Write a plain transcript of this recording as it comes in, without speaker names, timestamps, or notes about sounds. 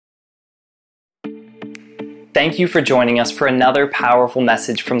Thank you for joining us for another powerful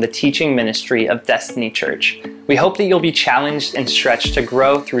message from the teaching ministry of Destiny Church. We hope that you'll be challenged and stretched to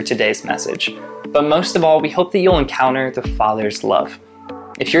grow through today's message. But most of all, we hope that you'll encounter the Father's love.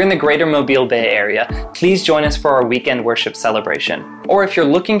 If you're in the greater Mobile Bay area, please join us for our weekend worship celebration. Or if you're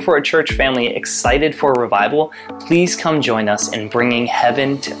looking for a church family excited for a revival, please come join us in bringing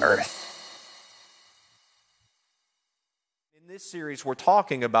heaven to earth. In this series, we're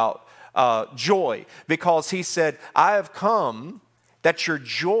talking about joy, because he said, I have come that your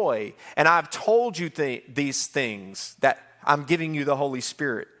joy, and I've told you these things, that I'm giving you the Holy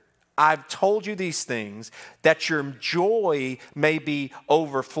Spirit. I've told you these things that your joy may be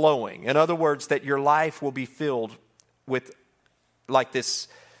overflowing. In other words, that your life will be filled with like this,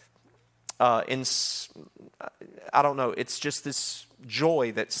 I don't know, it's just this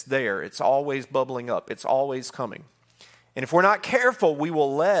joy that's there. It's always bubbling up. It's always coming. And if we're not careful, we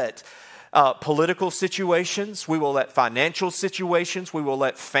will let political situations, we will let financial situations, we will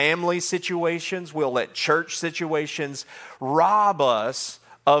let family situations, we'll let church situations rob us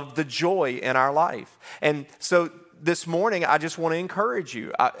of the joy in our life. And so this morning, I just want to encourage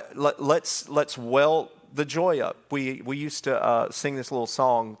you. Let's well the joy up. We used to sing this little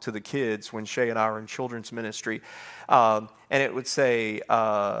song to the kids when Shay and I were in children's ministry, and it would say,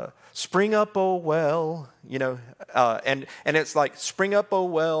 "Spring up, oh well," and it's like, "Spring up, oh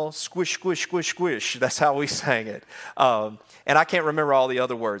well, squish, squish, squish, squish." That's how we sang it. And I can't remember all the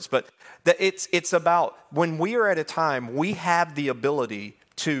other words, but it's about when we are at a time, we have the ability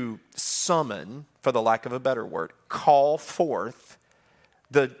to summon, for the lack of a better word, call forth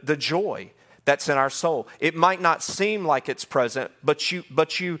the joy that's in our soul. It might not seem like it's present, but you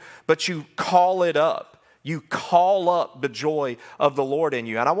call it up. You call up the joy of the Lord in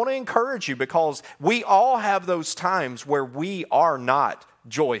you. And I want to encourage you, because we all have those times where we are not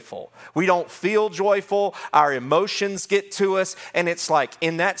joyful. We don't feel joyful. Our emotions get to us. And it's like,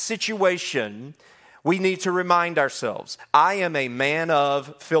 in that situation, we need to remind ourselves, I am a man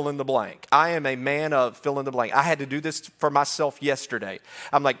of fill in the blank. I am a man of fill in the blank. I had to do this for myself yesterday.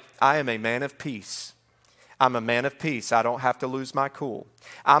 I'm like, I am a man of peace. I'm a man of peace. I don't have to lose my cool.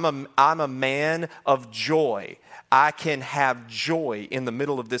 I'm a man of joy. I can have joy in the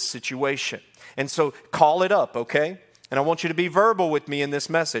middle of this situation. And so call it up, okay? And I want you to be verbal with me in this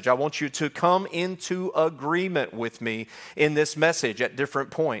message. I want you to come into agreement with me in this message at different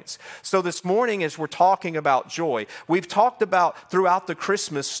points. So this morning, as we're talking about joy, we've talked about throughout the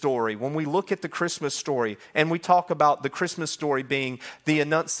Christmas story, when we look at the Christmas story, and we talk about the Christmas story being the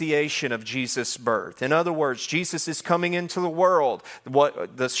annunciation of Jesus' birth. In other words, Jesus is coming into the world.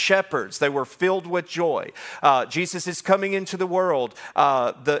 The shepherds, they were filled with joy. Jesus is coming into the world.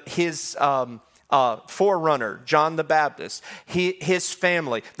 His forerunner, John the Baptist, his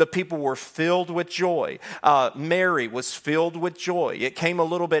family, the people were filled with joy. Mary was filled with joy. It came a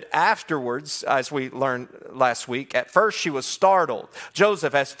little bit afterwards, as we learned last week. At first, she was startled.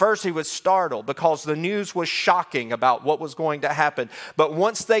 Joseph, at first, he was startled because the news was shocking about what was going to happen. But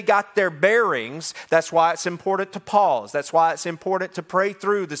once they got their bearings, that's why it's important to pause. That's why it's important to pray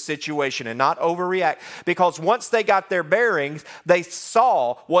through the situation and not overreact. Because once they got their bearings, they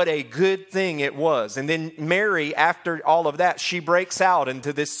saw what a good thing it was. And then Mary, after all of that, she breaks out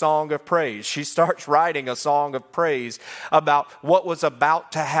into this song of praise. She starts writing a song of praise about what was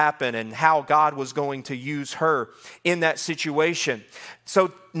about to happen and how God was going to use her in that situation.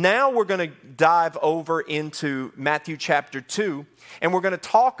 So now we're going to dive over into Matthew chapter 2, and we're going to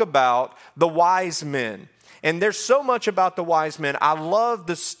talk about the wise men. And there's so much about the wise men. I love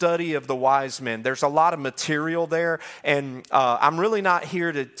the study of the wise men. There's a lot of material there, and I'm really not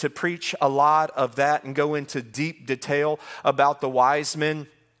here to preach a lot of that and go into deep detail about the wise men.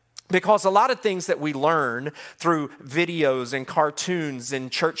 Because a lot of things that we learn through videos and cartoons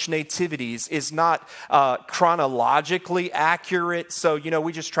and church nativities is not chronologically accurate. So,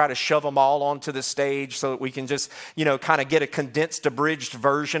 we just try to shove them all onto the stage so that we can just, kind of get a condensed, abridged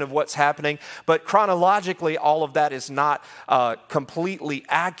version of what's happening. But chronologically, all of that is not completely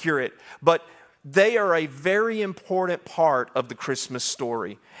accurate. But they are a very important part of the Christmas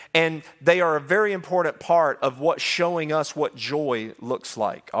story. And they are a very important part of what's showing us what joy looks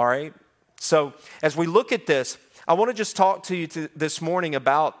like, all right? So as we look at this, I want to just talk to you this morning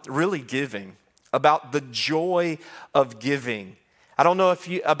about really giving, about the joy of giving. I don't know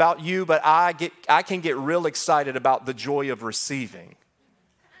about you, but I can get real excited about the joy of receiving.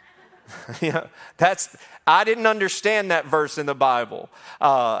 I didn't understand that verse in the Bible.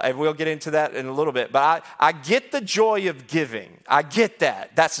 And we'll get into that in a little bit. But I get the joy of giving. I get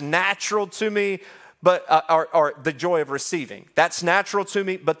that. That's natural to me. but or the joy of receiving. That's natural to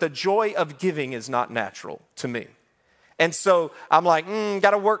me, but the joy of giving is not natural to me. And so I'm like,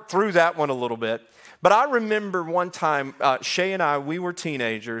 got to work through that one a little bit. But I remember one time, Shay and I, we were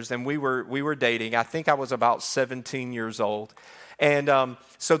teenagers and we were dating. I think I was about 17 years old. And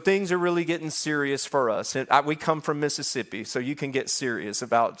so things are really getting serious for us. And we come from Mississippi, so you can get serious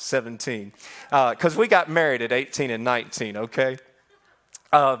about 17. Because we got married at 18 and 19, okay?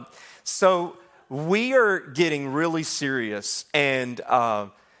 So we are getting really serious. And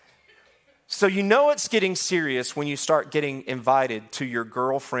so you know it's getting serious when you start getting invited to your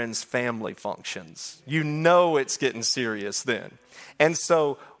girlfriend's family functions. You know it's getting serious then. And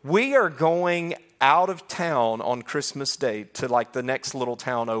so we are going out of town on Christmas Day to like the next little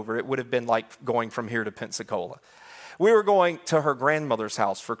town over. It would have been like going from here to Pensacola. We were going to her grandmother's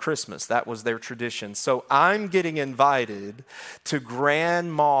house for Christmas. That was their tradition. So I'm getting invited to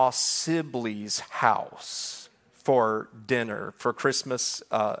Grandma Sibley's house for dinner, for Christmas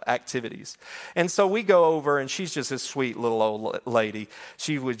activities. And so we go over, and she's just a sweet little old lady.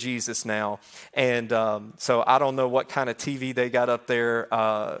 She's with Jesus now. And so I don't know what kind of TV they got up there,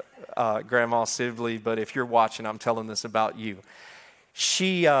 Grandma Sibley, but if you're watching, I'm telling this about you.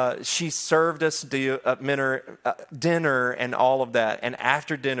 She served us dinner and all of that. And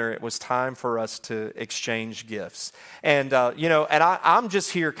after dinner, it was time for us to exchange gifts. And, I'm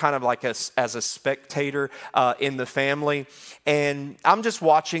just here kind of like as a spectator in the family. And I'm just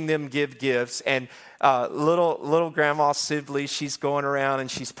watching them give gifts. And little Grandma Sibley, she's going around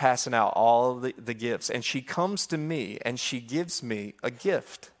and she's passing out all of the gifts. And she comes to me and she gives me a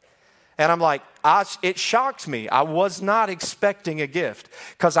gift. And I'm like, it shocked me. I was not expecting a gift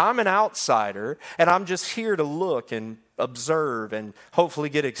because I'm an outsider and I'm just here to look and observe and hopefully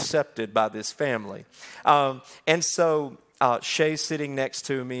get accepted by this family. And so Shay's sitting next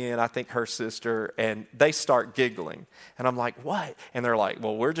to me and I think her sister, and they start giggling. And I'm like, what? And they're like,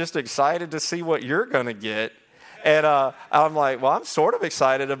 well, we're just excited to see what you're going to get. And I'm like, well, I'm sort of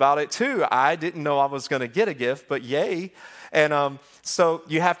excited about it too. I didn't know I was going to get a gift, but yay. And so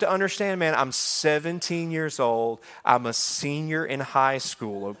you have to understand, man, I'm 17 years old. I'm a senior in high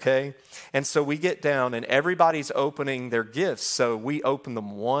school, okay? And so we get down and everybody's opening their gifts. So we open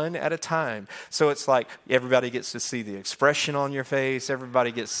them one at a time. So it's like everybody gets to see the expression on your face.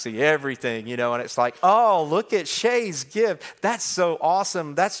 Everybody gets to see everything, and it's like, oh, look at Shay's gift. That's so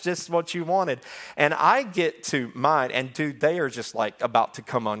awesome. That's just what you wanted. And I get to mine, and dude, they are just like about to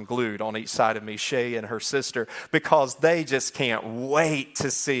come unglued on each side of me, Shay and her sister, because they just can't wait to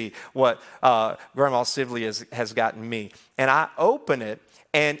see what Grandma Sibley has gotten me. And I open it,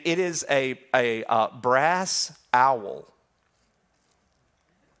 and it is a brass owl.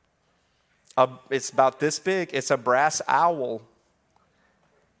 It's about this big. It's a brass owl.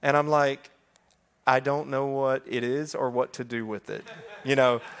 And I'm like, I don't know what it is or what to do with it,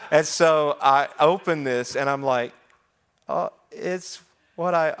 And so I open this, and I'm like, it's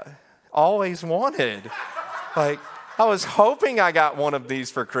what I always wanted. Like, I was hoping I got one of these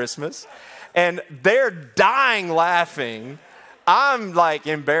for Christmas. And they're dying laughing. I'm like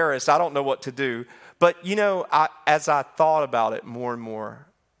embarrassed. I don't know what to do. But, as I thought about it more and more,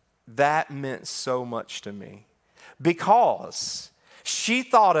 that meant so much to me. Because she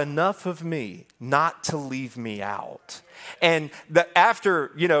thought enough of me not to leave me out. And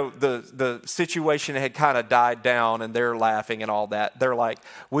after, the situation had kind of died down and they're laughing and all that, they're like,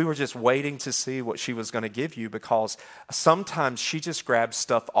 we were just waiting to see what she was going to give you, because sometimes she just grabs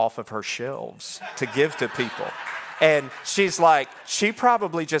stuff off of her shelves to give to people. And she's like, she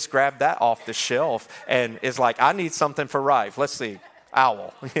probably just grabbed that off the shelf and is like, I need something for Rife. Let's see.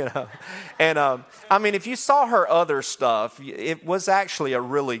 Owl, And if you saw her other stuff, it was actually a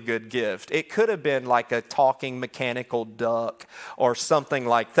really good gift. It could have been like a talking mechanical duck or something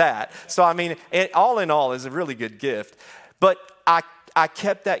like that. So, all in all, is a really good gift. But I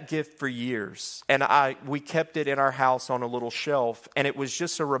kept that gift for years, and we kept it in our house on a little shelf, and it was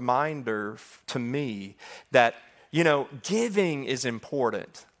just a reminder to me that, giving is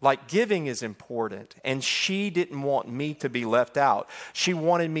important. Like, giving is important, and she didn't want me to be left out. She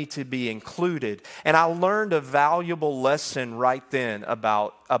wanted me to be included, and I learned a valuable lesson right then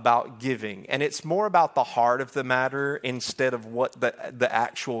about giving, and it's more about the heart of the matter instead of what the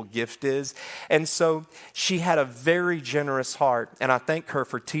actual gift is. And so she had a very generous heart, and I thank her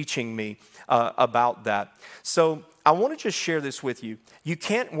for teaching me about that. So I want to just share this with you. You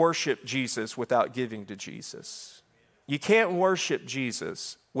can't worship Jesus without giving to Jesus. You can't worship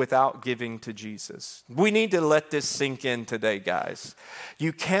Jesus without giving to Jesus. We need to let this sink in today, guys.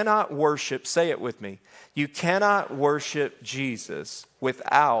 You cannot worship, say it with me, you cannot worship Jesus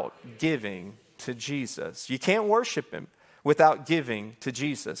without giving to Jesus. You can't worship him without giving to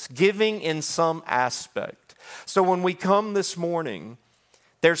Jesus, giving in some aspect. So when we come this morning,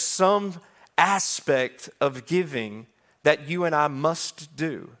 there's some aspect of giving that you and I must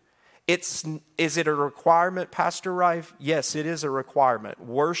do. Is it a requirement, Pastor Rife? Yes, it is a requirement.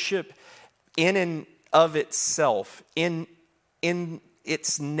 Worship in and of itself, in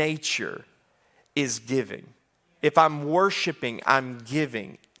its nature, is giving. If I'm worshiping, I'm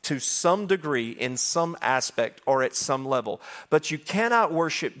giving to some degree, in some aspect, or at some level. But you cannot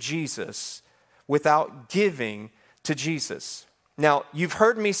worship Jesus without giving to Jesus. Now, you've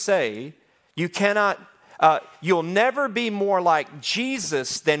heard me say, you'll never be more like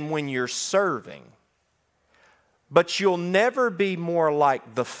Jesus than when you're serving. But you'll never be more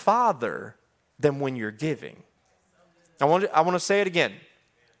like the Father than when you're giving. I want to say it again.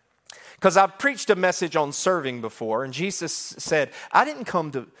 Because I've preached a message on serving before, and Jesus said, I didn't come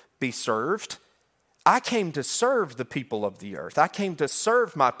to be served. I came to serve the people of the earth. I came to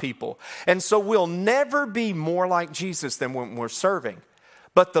serve my people. And so we'll never be more like Jesus than when we're serving.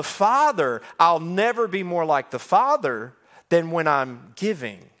 But the Father, I'll never be more like the Father than when I'm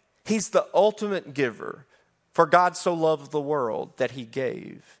giving. He's the ultimate giver. For God so loved the world that he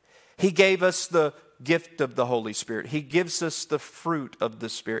gave. He gave us the gift of the Holy Spirit. He gives us the fruit of the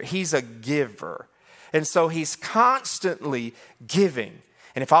Spirit. He's a giver. And so he's constantly giving.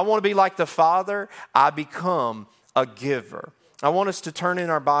 And if I want to be like the Father, I become a giver. I want us to turn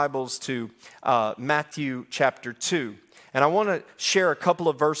in our Bibles to Matthew chapter 2. And I want to share a couple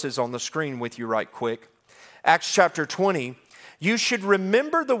of verses on the screen with you right quick. Acts chapter 20. You should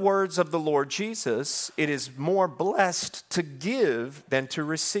remember the words of the Lord Jesus. It is more blessed to give than to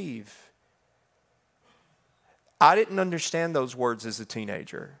receive. I didn't understand those words as a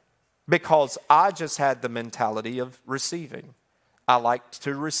teenager because I just had the mentality of receiving. I liked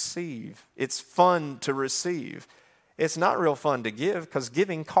to receive. It's fun to receive. It's not real fun to give because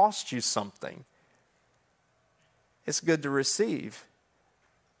giving costs you something. It's good to receive.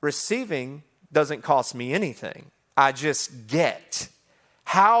 Receiving doesn't cost me anything. I just get.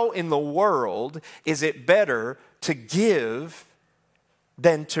 How in the world is it better to give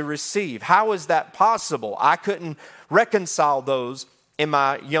than to receive? How is that possible? I couldn't reconcile those in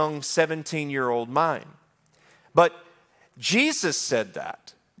my young 17-year-old mind. But Jesus said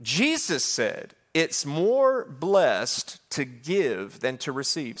that. Jesus said it's more blessed to give than to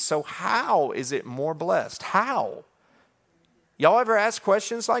receive. So how is it more blessed? How? Y'all ever ask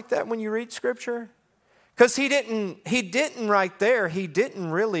questions like that when you read Scripture? Because he didn't right there. He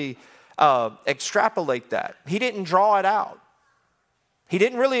didn't really extrapolate that. He didn't draw it out. He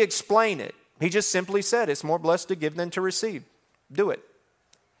didn't really explain it. He just simply said, it's more blessed to give than to receive. Do it.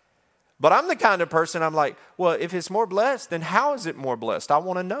 But I'm the kind of person, I'm like, well, if it's more blessed, then how is it more blessed? I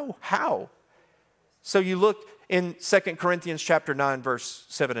want to know how. So you look in 2 Corinthians chapter 9, verse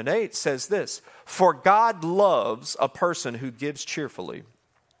 7 and 8, says this, for God loves a person who gives cheerfully.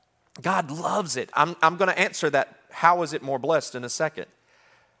 God loves it. I'm going to answer that, how is it more blessed, in a second.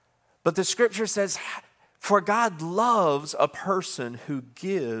 But the scripture says, for God loves a person who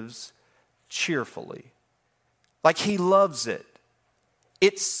gives cheerfully. Like he loves it.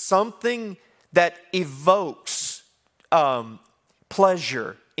 It's something that evokes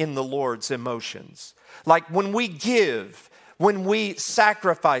pleasure in the Lord's emotions. Like when we give, when we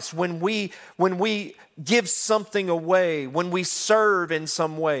sacrifice, when we give something away, when we serve in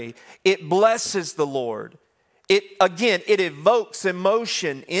some way, it blesses the Lord. It evokes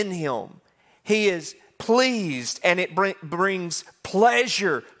emotion in him. He is pleased and it brings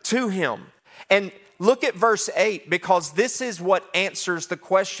pleasure to him. And look at verse 8, because this is what answers the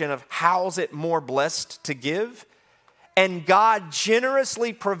question of how is it more blessed to give? And God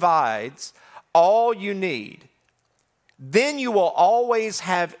generously provides all you need. Then you will always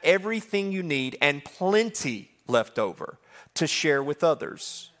have everything you need and plenty left over to share with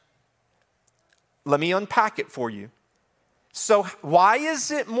others. Let me unpack it for you. So why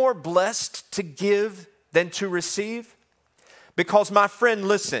is it more blessed to give than to receive? Because my friend,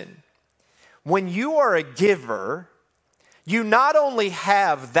 listen, when you are a giver, you not only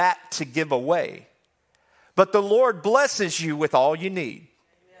have that to give away, but the Lord blesses you with all you need.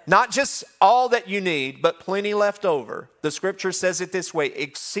 Not just all that you need, but plenty left over. The scripture says it this way,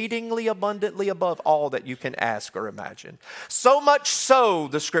 exceedingly abundantly above all that you can ask or imagine. So much so,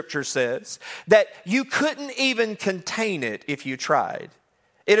 the scripture says, that you couldn't even contain it if you tried.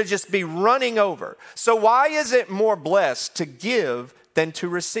 It'll just be running over. So why is it more blessed to give than to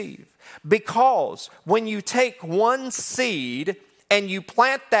receive? Because when you take one seed and you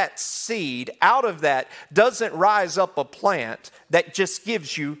plant that seed, out of that doesn't rise up a plant that just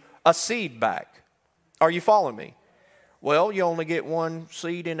gives you a seed back. Are you following me? Well, you only get one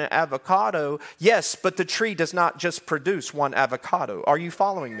seed in an avocado. Yes, but the tree does not just produce one avocado. Are you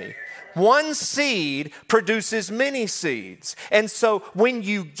following me? One seed produces many seeds. And so when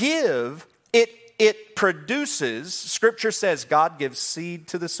you give, it produces, Scripture says God gives seed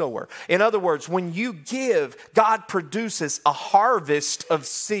to the sower. In other words, when you give, God produces a harvest of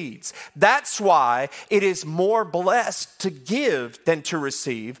seeds. That's why it is more blessed to give than to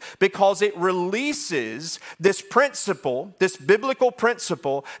receive, because it releases this principle, this biblical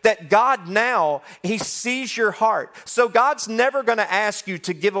principle, that God now, He sees your heart. So God's never going to ask you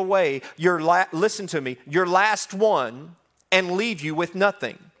to give away listen to me, your last one and leave you with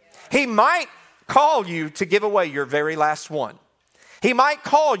nothing. He might call you to give away your very last one. He might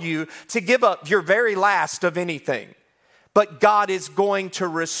call you to give up your very last of anything. But God is going to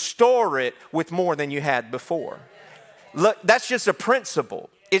restore it with more than you had before. Look, that's just a principle.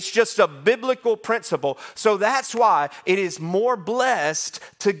 It's just a biblical principle. So that's why it is more blessed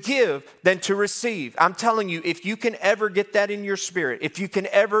to give than to receive. I'm telling you, if you can ever get that in your spirit, if you can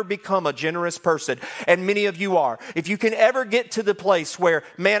ever become a generous person, and many of you are, if you can ever get to the place where,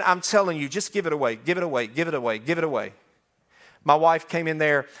 man, I'm telling you, just give it away, give it away, give it away, give it away. My wife came in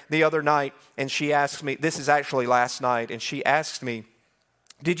there the other night and she asked me, this is actually last night, and she asked me,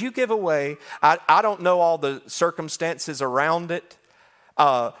 did you give away? I don't know all the circumstances around it.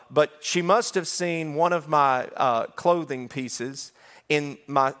 But she must have seen one of my clothing pieces in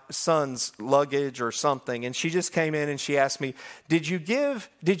my son's luggage or something, and she just came in and she asked me, "Did you give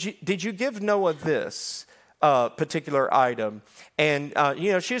Noah this particular item?" And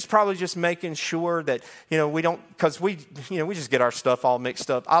she was probably just making sure that we don't, because we just get our stuff all mixed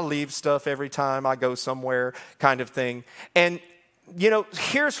up. I leave stuff every time I go somewhere, kind of thing. And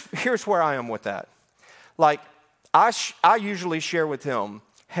here's where I am with that. Like, I usually share with him,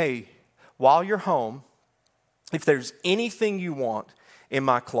 hey, while you're home, if there's anything you want in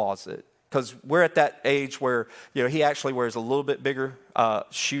my closet, because we're at that age where, he actually wears a little bit bigger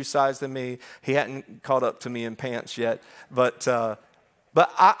shoe size than me. He hadn't caught up to me in pants yet. But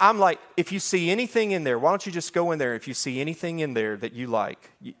I'm like, if you see anything in there, why don't you just go in there? If you see anything in there that you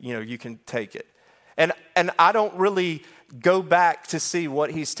like, you can take it. And I don't really go back to see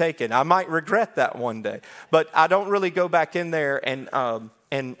what he's taken. I might regret that one day, but I don't really go back in there and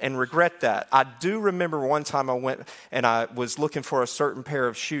regret that. I do remember one time I went and I was looking for a certain pair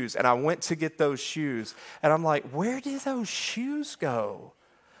of shoes, and I went to get those shoes, and I'm like, where did those shoes go?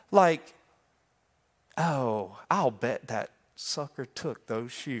 Like, oh, I'll bet that sucker took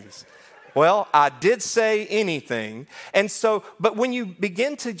those shoes. Well, I did say anything. And so, but when you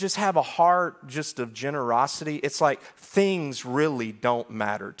begin to just have a heart just of generosity, it's like things really don't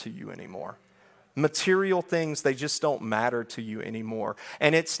matter to you anymore. Material things, they just don't matter to you anymore.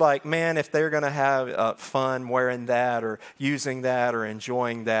 And it's like, man, if they're going to have fun wearing that or using that or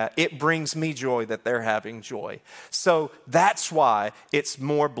enjoying that, it brings me joy that they're having joy. So that's why it's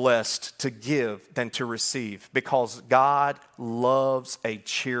more blessed to give than to receive, because God loves a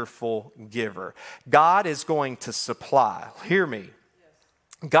cheerful giver. God is going to supply. Hear me.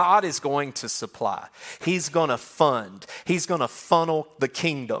 God is going to supply. He's going to fund. He's going to funnel the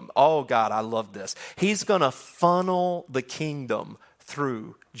kingdom. Oh, God, I love this. He's going to funnel the kingdom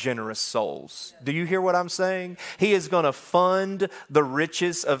through generous souls. Do you hear what I'm saying? He is going to fund the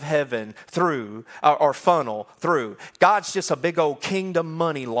riches of heaven through, or funnel through. God's just a big old kingdom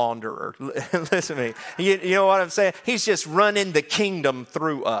money launderer. Listen to me. You know what I'm saying? He's just running the kingdom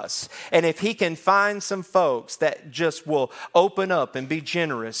through us. And if he can find some folks that just will open up and be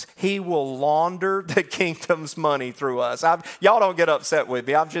generous, he will launder the kingdom's money through us. Y'all don't get upset with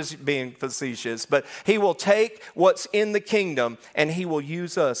me. I'm just being facetious. But he will take what's in the kingdom and he will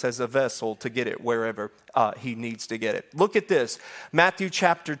use us as a vessel to get it wherever he needs to get it. Look at this. Matthew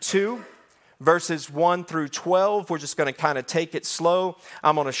chapter 2, verses 1 through 12. We're just going to kind of take it slow.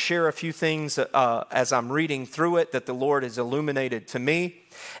 I'm going to share a few things as I'm reading through it that the Lord has illuminated to me.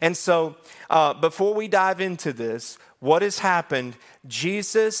 And so before we dive into this, what has happened?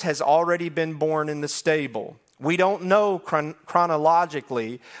 Jesus has already been born in the stable. We don't know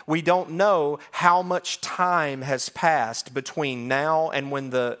chronologically, we don't know how much time has passed between now and when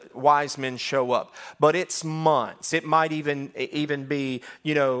the wise men show up. But it's months. It might even be,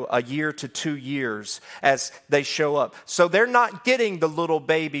 a year to 2 years as they show up. So they're not getting the little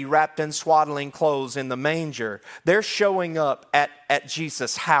baby wrapped in swaddling clothes in the manger. They're showing up at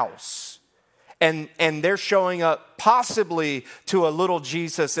Jesus' house. and they're showing up possibly to a little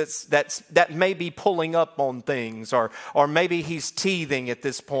Jesus that may be pulling up on things, or maybe he's teething at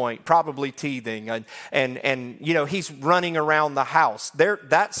this point, probably teething, and he's running around the house.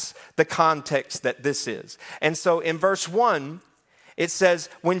 That's the context that this is. And so in verse 1, it says,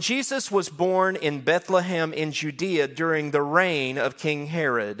 when Jesus was born in Bethlehem in Judea during the reign of King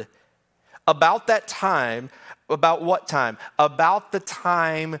Herod, about that time, about what time? About the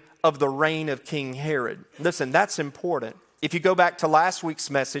time of the reign of King Herod. Listen, that's important. If you go back to last week's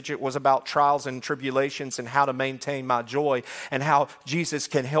message, it was about trials and tribulations and how to maintain my joy and how Jesus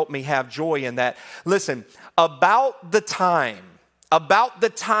can help me have joy in that. Listen, about the time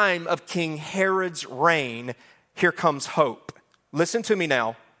of King Herod's reign, here comes hope. Listen to me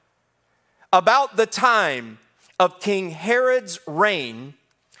now. About the time of King Herod's reign,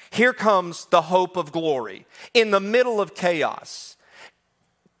 here comes the hope of glory. In the middle of chaos,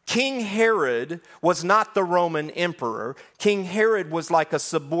 King Herod was not the Roman emperor. King Herod was like a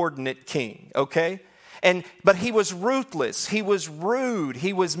subordinate king, okay? But he was ruthless. He was rude.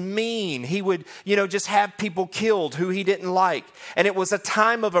 He was mean. He would, just have people killed who he didn't like. And it was a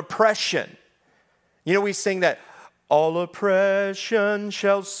time of oppression. We sing that, all oppression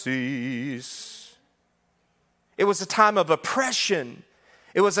shall cease. It was a time of oppression.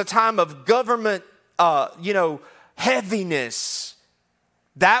 It was a time of government, heaviness.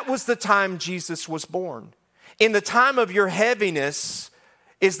 That was the time Jesus was born. In the time of your heaviness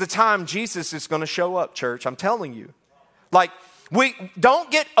is the time Jesus is going to show up, church. I'm telling you. We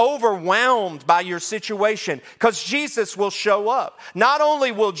don't get overwhelmed by your situation, because Jesus will show up. Not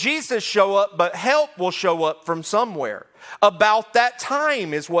only will Jesus show up, but help will show up from somewhere. About that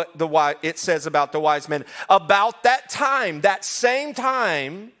time is what it says about the wise men. About that time, that same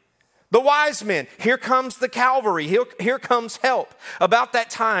time, the wise men. Here comes the Calvary. Here comes help. About that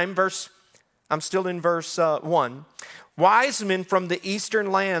time, I'm still in verse 1. Wise men from the eastern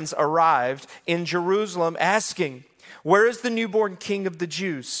lands arrived in Jerusalem asking, where is the newborn King of the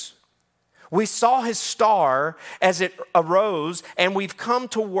Jews? We saw his star as it arose, and we've come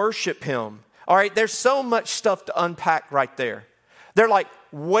to worship him. All right, there's so much stuff to unpack right there. They're like,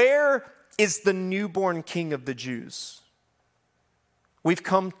 where is the newborn King of the Jews? We've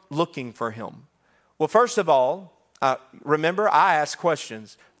come looking for him. Well, first of all, remember, I asked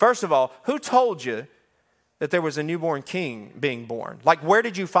questions. First of all, who told you that there was a newborn king being born? Like, where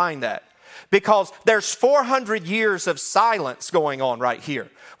did you find that? Because there's 400 years of silence going on right here,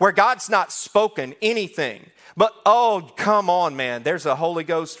 where God's not spoken anything. But, oh, come on, man. There's a Holy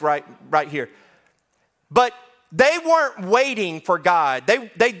Ghost right here. But they weren't waiting for God.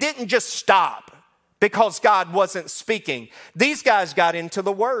 They didn't just stop because God wasn't speaking. These guys got into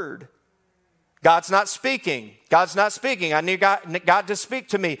the Word. God's not speaking. God's not speaking. I need God to speak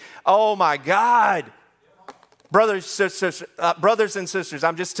to me. Oh, my God. Brothers and sisters,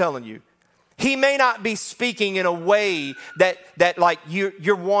 I'm just telling you. He may not be speaking in a way that like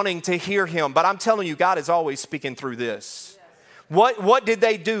you're wanting to hear him, but I'm telling you, God is always speaking through this. What did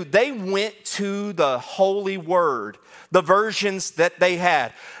they do? They went to the Holy Word, the versions that they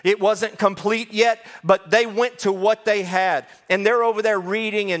had. It wasn't complete yet, but they went to what they had. And they're over there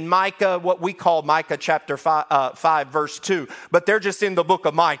reading in Micah, what we call Micah chapter 5 verse 2. But they're just in the book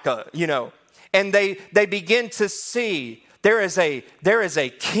of Micah, And they begin to see there is a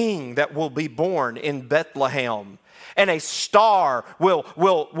king that will be born in Bethlehem, and a star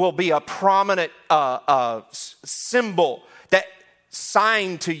will be a prominent symbol, that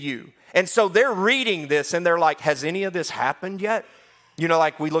sign to you. And so they're reading this, and they're like, has any of this happened yet?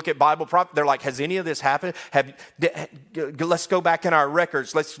 Like we look at Bible prophecy, they're like, has any of this happened? Let's go back in our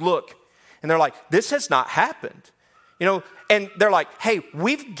records. Let's look. And they're like, this has not happened. And they're like, hey,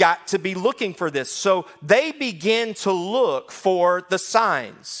 we've got to be looking for this. So they begin to look for the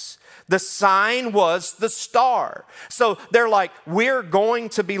signs. The sign was the star. So they're like, we're going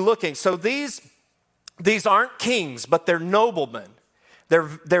to be looking. So these aren't kings, but they're noblemen.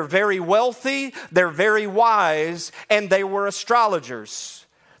 They're very wealthy, they're very wise, and they were astrologers.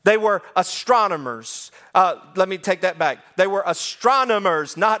 They were astronomers. Let me take that back. They were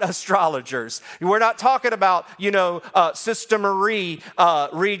astronomers, not astrologers. We're not talking about, Sister Marie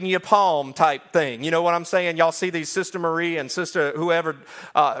reading your palm type thing. You know what I'm saying? Y'all see these Sister Marie and Sister whoever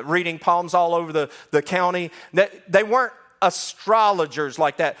reading palms all over the county. They weren't astrologers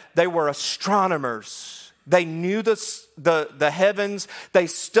like that. They were astronomers. They knew the heavens. They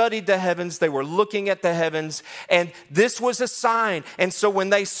studied the heavens. They were looking at the heavens. And this was a sign. And so when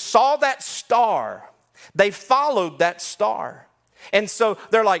they saw that star, they followed that star. And so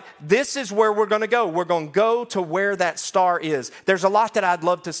they're like, this is where we're going to go. We're going to go to where that star is. There's a lot that I'd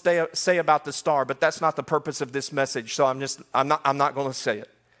love to say about the star, but that's not the purpose of this message. So I'm not going to say it.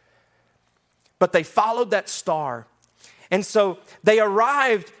 But they followed that star. And so they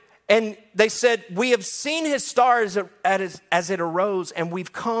arrived and they said, we have seen his star as it arose, and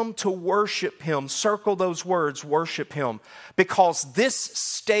we've come to worship him. Circle those words, worship him, because this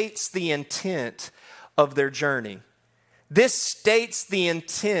states the intent of their journey. This states the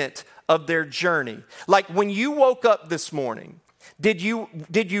intent of their journey. Like when you woke up this morning, did you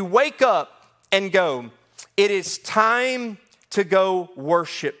wake up and go, it is time to go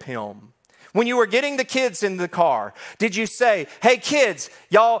worship him? When you were getting the kids in the car, did you say, hey kids,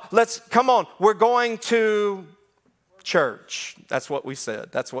 y'all, let's come on, we're going to church? That's what we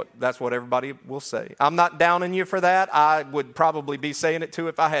said. That's what everybody will say. I'm not downing you for that. I would probably be saying it too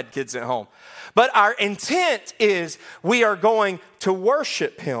if I had kids at home. But our intent is we are going to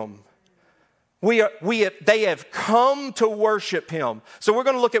worship him. They have come to worship him. So we're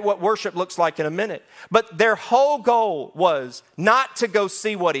going to look at what worship looks like in a minute. But their whole goal was not to go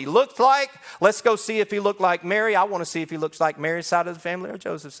see what he looked like. Let's go see if he looked like Mary. I want to see if he looks like Mary's side of the family or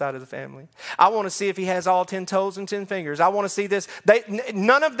Joseph's side of the family. I want to see if he has all 10 toes and 10 fingers. I want to see this.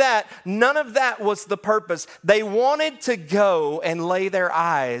 None of that was the purpose. They wanted to go and lay their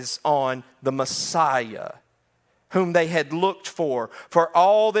eyes on the Messiah, whom they had looked for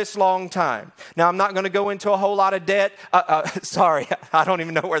all this long time. Now, I'm not going to go into a whole lot of debt. Sorry, I don't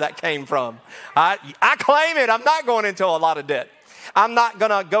even know where that came from. I claim it. I'm not going into a lot of debt. I'm not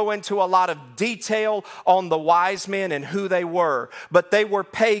going to go into a lot of detail on the wise men and who they were, but they were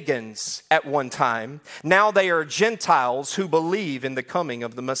pagans at one time. Now they are Gentiles who believe in the coming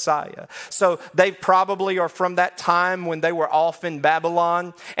of the Messiah. So they probably are from that time when they were off in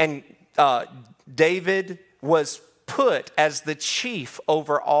Babylon, and David was put as the chief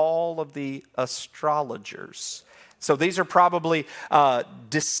over all of the astrologers. So these are probably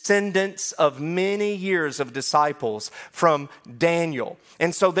descendants of many years of disciples from Daniel.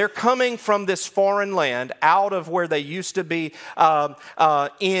 And so they're coming from this foreign land, out of where they used to be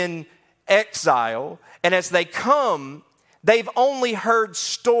in exile. And as they come, they've only heard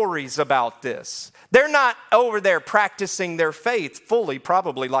stories about this. They're not over there practicing their faith fully,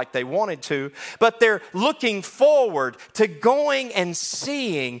 probably like they wanted to, but they're looking forward to going and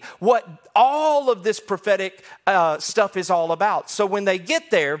seeing what all of this prophetic stuff is all about. So when they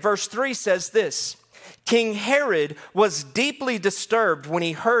get there, verse 3 says this: King Herod was deeply disturbed when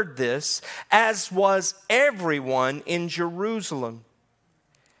he heard this, as was everyone in Jerusalem.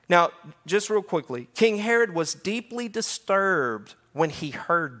 Now, just real quickly, King Herod was deeply disturbed when he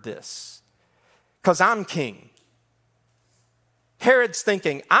heard this. Because I'm king. Herod's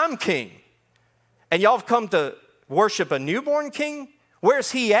thinking, I'm king. And y'all have come to worship a newborn king?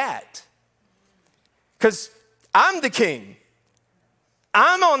 Where's he at? Because I'm the king.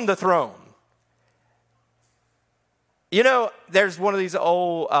 I'm on the throne. You know, there's one of these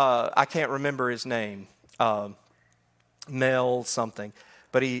old, I can't remember his name, Mel something.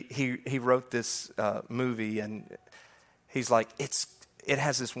 But he wrote this movie, and he's like, it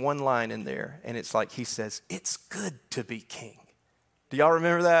has this one line in there, and it's like, he says, it's good to be king. Do y'all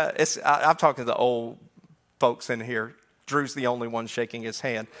remember that? I'm talking to the old folks in here. Drew's the only one shaking his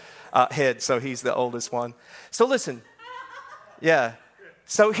head, so he's the oldest one. So listen, yeah.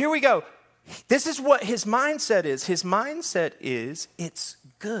 So here we go. This is what his mindset is. His mindset is, it's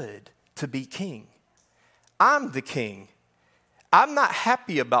good to be king. I'm the king. I'm not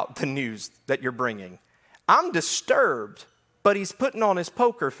happy about the news that you're bringing. I'm disturbed. But he's putting on his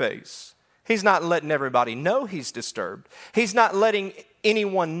poker face. He's not letting everybody know he's disturbed. He's not letting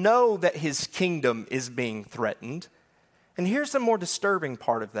anyone know that his kingdom is being threatened. And here's the more disturbing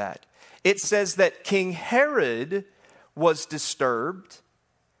part of that. It says that King Herod was disturbed,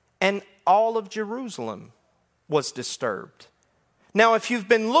 and all of Jerusalem was disturbed. Now, if you've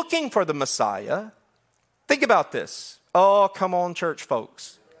been looking for the Messiah, think about this. Oh, come on, church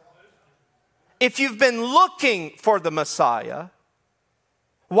folks. If you've been looking for the Messiah,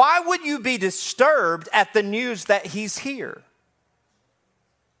 why would you be disturbed at the news that he's here?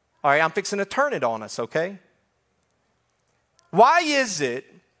 All right, I'm fixing to turn it on us, okay? Why is it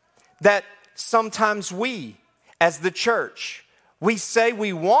that sometimes we, as the church, we say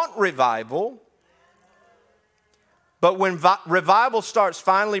we want revival, but when revival starts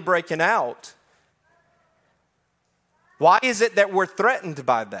finally breaking out, why is it that we're threatened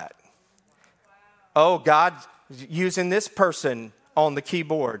by that? Oh, God's using this person on the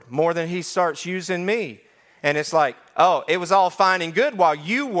keyboard more than he starts using me. And it's like, oh, it was all fine and good while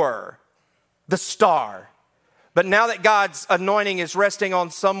you were the star. But now that God's anointing is resting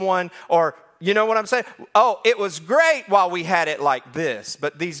on someone, or you know what I'm saying? Oh, it was great while we had it like this.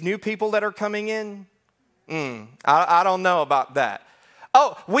 But these new people that are coming in, I don't know about that.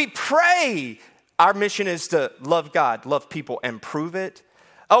 Oh, we pray. Our mission is to love God, love people, and prove it.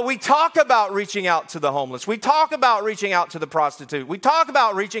 Oh, we talk about reaching out to the homeless. We talk about reaching out to the prostitute. We talk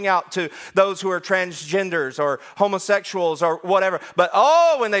about reaching out to those who are transgenders or homosexuals or whatever. But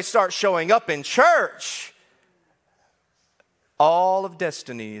when they start showing up in church, all of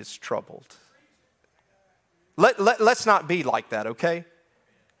destiny is troubled. Let's not be like that, okay?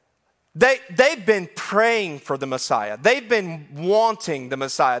 They've been praying for the Messiah. They've been wanting the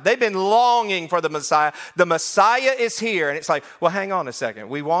Messiah. They've been longing for the Messiah. The Messiah is here. And it's like, well, hang on a second.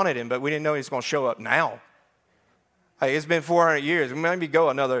 We wanted him, but we didn't know he was going to show up now. Hey, it's been 400 years. We maybe go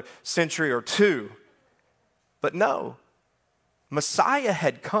another century or two. But no, Messiah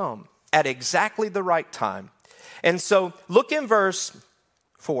had come at exactly the right time. And so look in verse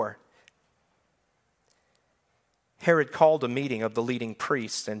 4. Herod called a meeting of the leading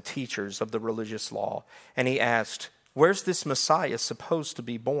priests and teachers of the religious law, and he asked, where's this Messiah supposed to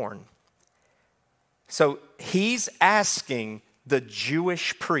be born? So he's asking the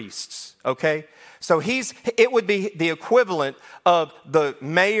Jewish priests, okay? So it would be the equivalent of the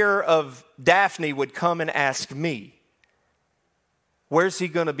mayor of Daphne would come and ask me, where's he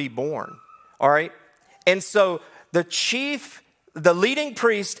going to be born? All right? And so the leading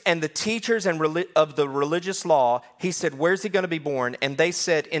priest and the teachers of the religious law, he said, where's he going to be born? And they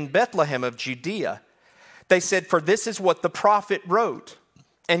said, in Bethlehem of Judea. They said, for this is what the prophet wrote.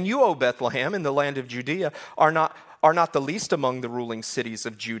 And you, O Bethlehem, in the land of Judea, are not the least among the ruling cities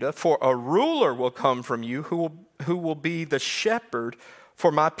of Judah. For a ruler will come from you who will be the shepherd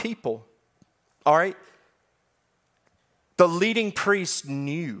for my people. All right? The leading priest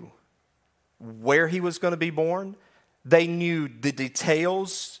knew where he was going to be born. They knew the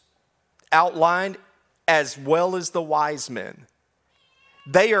details outlined as well as the wise men.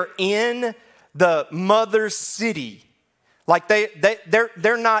 They are in the mother city. Like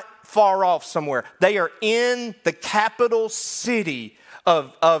they're not far off somewhere. They are in the capital city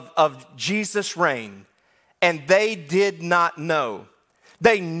of Jesus' reign. And they did not know.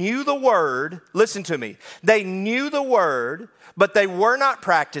 They knew the word. Listen to me. They knew the word, but they were not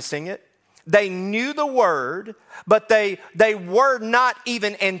practicing it. They knew the word, but they were not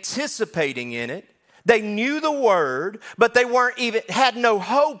even anticipating in it. They knew the word, but they had no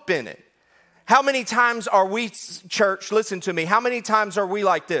hope in it. How many times are we, church, listen to me, how many times are we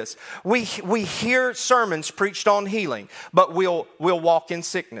like this? We hear sermons preached on healing, but we'll walk in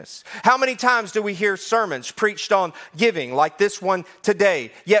sickness. How many times do we hear sermons preached on giving, like this one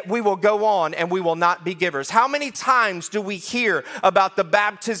today, yet we will go on and we will not be givers? How many times do we hear about the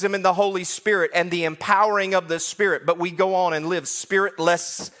baptism in the Holy Spirit and the empowering of the Spirit, but we go on and live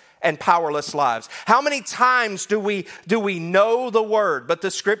spiritless and powerless lives? How many times do we know the word? But the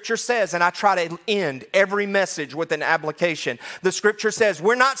scripture says, and I try to end every message with an application. The scripture says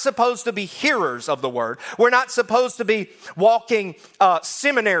we're not supposed to be hearers of the word. We're not supposed to be walking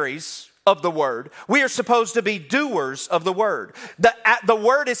seminaries of the word. We are supposed to be doers of the word. The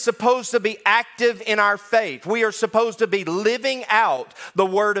word is supposed to be active in our faith. We are supposed to be living out the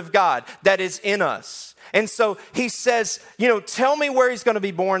word of God that is in us. And so he says, tell me where he's going to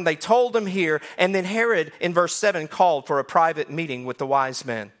be born. They told him here. And then Herod, in verse 7, called for a private meeting with the wise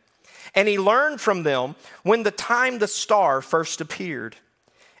men. And he learned from them when the time the star first appeared.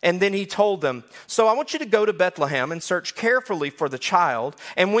 And then he told them, so I want you to go to Bethlehem and search carefully for the child.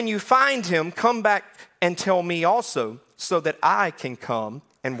 And when you find him, come back and tell me also, so that I can come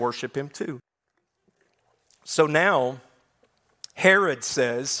and worship him too. So now Herod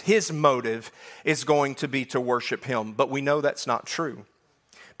says his motive is going to be to worship him, but we know that's not true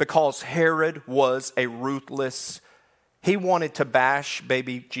because Herod was a ruthless, he wanted to bash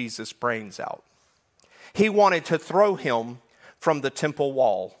baby Jesus' brains out. He wanted to throw him from the temple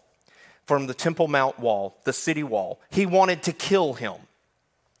wall, from the Temple Mount wall, the city wall. He wanted to kill him.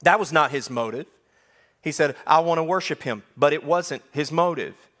 That was not his motive. He said, I want to worship him, but it wasn't his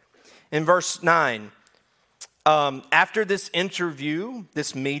motive. In verse 9, after this interview,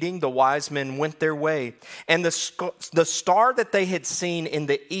 this meeting, the wise men went their way, and the star that they had seen in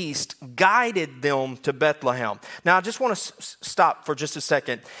the east guided them to Bethlehem. Now, I just want to stop for just a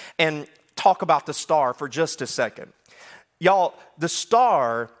second and talk about the star for just a second. Y'all, the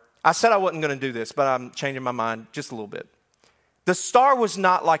star, I said I wasn't going to do this, but I'm changing my mind just a little bit. The star was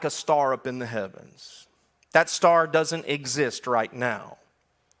not like a star up in the heavens. That star doesn't exist right now.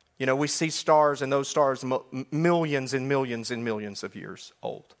 We see stars, and those stars millions and millions and millions of years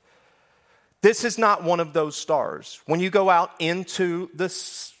old. This is not one of those stars. When you go out into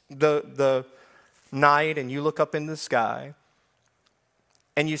the night and you look up in the sky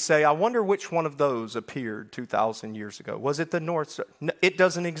and you say, I wonder which one of those appeared 2,000 years ago. Was it the North Star? No, it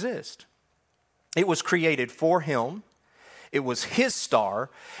doesn't exist. It was created for him. It was his star.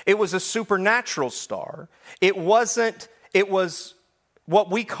 It was a supernatural star. It was what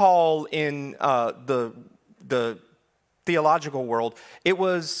we call in the theological world, it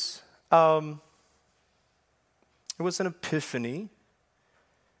was an epiphany.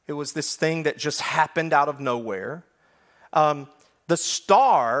 It was this thing that just happened out of nowhere. The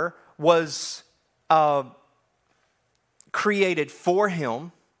star was created for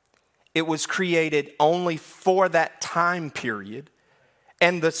him. It was created only for that time period.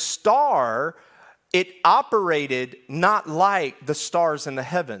 And the star, it operated not like the stars in the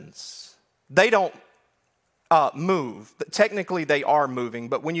heavens. They don't move. Technically, they are moving,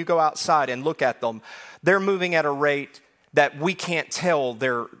 but when you go outside and look at them, they're moving at a rate that we can't tell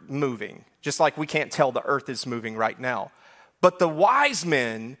they're moving, just like we can't tell the earth is moving right now. But the wise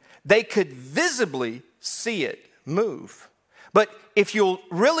men, they could visibly see it move. But if you'll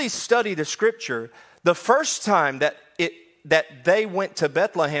really study the scripture, the first time that they went to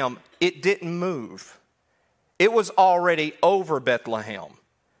Bethlehem, it didn't move. It was already over Bethlehem.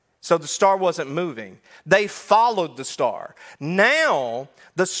 So the star wasn't moving. They followed the star. Now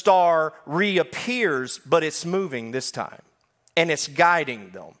the star reappears, but it's moving this time. And it's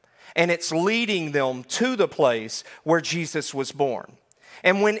guiding them. And it's leading them to the place where Jesus was born.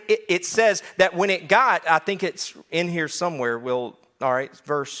 And when it says that when it got, I think it's in here somewhere. All right,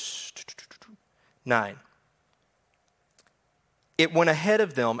 verse 9. It went ahead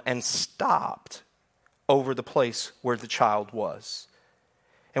of them and stopped over the place where the child was.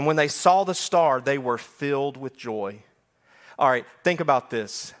 And when they saw the star, they were filled with joy. All right, think about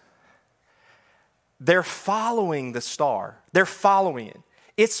this. They're following the star. They're following it.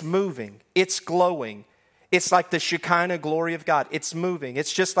 It's moving. It's glowing. It's like the Shekinah glory of God. It's moving.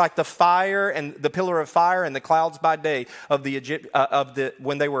 It's just like the fire and the pillar of fire and the clouds by day of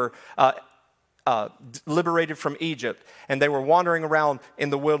when they were liberated from Egypt and they were wandering around in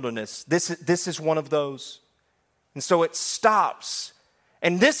the wilderness. This is one of those. And so it stops.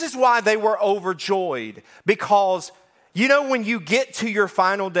 And this is why they were overjoyed, because you know when you get to your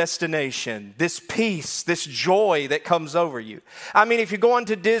final destination, this peace, this joy that comes over you. I mean, if you're going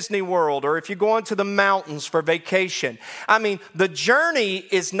to Disney World or if you're going to the mountains for vacation, I mean, the journey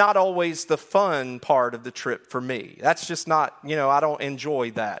is not always the fun part of the trip for me. That's just not, I don't enjoy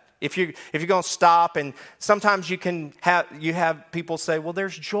that. If you're going to stop, and sometimes you have people say, well,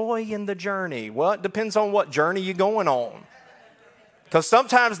 there's joy in the journey. Well, it depends on what journey you're going on. Because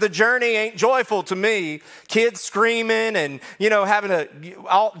sometimes the journey ain't joyful to me. Kids screaming and, having to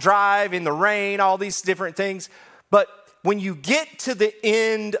drive in the rain, all these different things. But when you get to the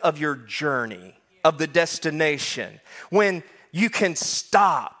end of your journey, of the destination, when you can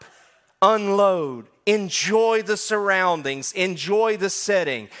stop, unload, enjoy the surroundings, enjoy the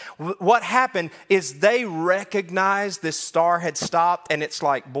setting. What happened is they recognized this star had stopped, and it's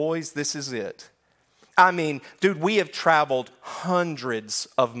like, boys, this is it. I mean, dude, we have traveled hundreds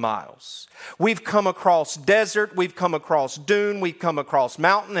of miles. We've come across desert, we've come across dune, we've come across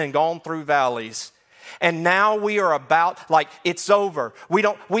mountain and gone through valleys. And now we are it's over.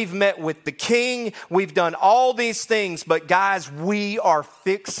 We've met with the king, we've done all these things, but guys, we are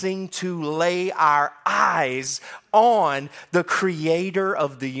fixing to lay our eyes on the creator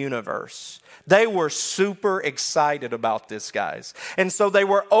of the universe. They were super excited about this, guys. And so they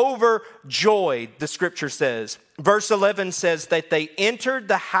were overjoyed, the scripture says. Verse 11 says that they entered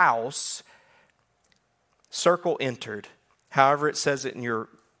the house, circle entered, however it says it in your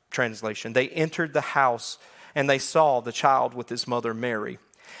translation. They entered the house and they saw the child with his mother Mary.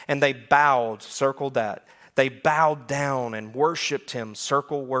 And they bowed, circle that. They bowed down and worshiped him,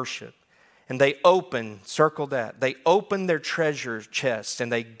 circle worship. And they opened, circle that. They opened their treasure chests and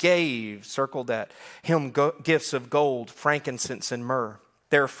they gave, circle that, him gifts of gold, frankincense, and myrrh.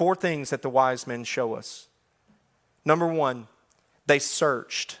 There are 4 things that the wise men show us. Number 1, they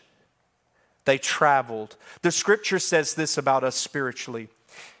searched. They traveled. The scripture says this about us spiritually.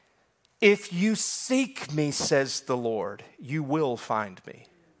 If you seek me, says the Lord, you will find me.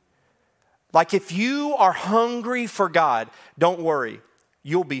 Like if you are hungry for God, don't worry,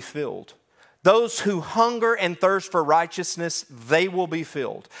 you'll be filled. Those who hunger and thirst for righteousness, they will be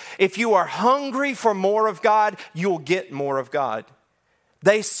filled. If you are hungry for more of God, you'll get more of God.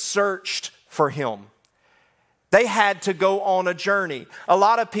 They searched for him. They had to go on a journey. A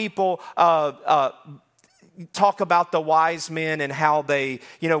lot of people, talk about the wise men and how they,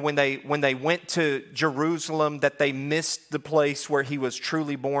 when they went to Jerusalem, that they missed the place where he was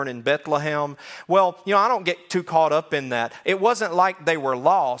truly born in Bethlehem. Well, I don't get too caught up in that. It wasn't like they were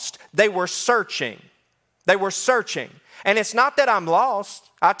lost. They were searching. They were searching. And it's not that I'm lost.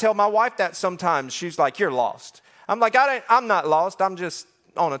 I tell my wife that sometimes. She's like, you're lost. I'm like, I'm not lost. I'm just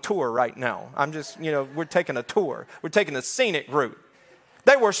on a tour right now. I'm just, we're taking a tour. We're taking a scenic route.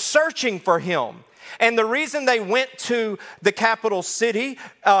 They were searching for him. And the reason they went to the capital city,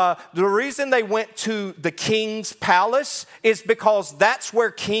 the reason they went to the king's palace is because that's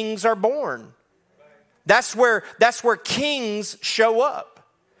where kings are born. That's where kings show up.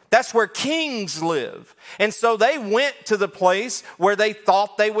 That's where kings live. And so they went to the place where they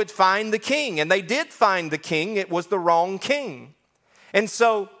thought they would find the king. And they did find the king. It was the wrong king. And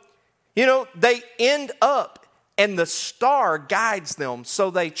so, they end up and the star guides them. So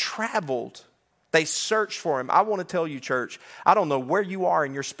they traveled. They searched for him. I want to tell you, church, I don't know where you are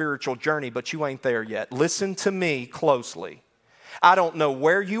in your spiritual journey, but you ain't there yet. Listen to me closely. I don't know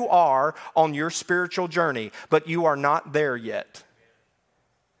where you are on your spiritual journey, but you are not there yet.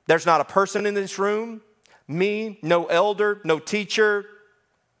 There's not a person in this room, me, no elder, no teacher.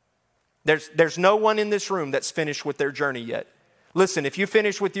 There's no one in this room that's finished with their journey yet. Listen, if you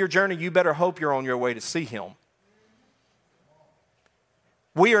finish with your journey, you better hope you're on your way to see him.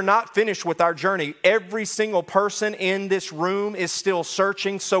 We are not finished with our journey. Every single person in this room is still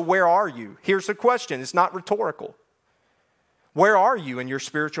searching. So where are you? Here's the question. It's not rhetorical. Where are you in your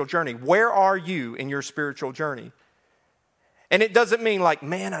spiritual journey? Where are you in your spiritual journey? And it doesn't mean like,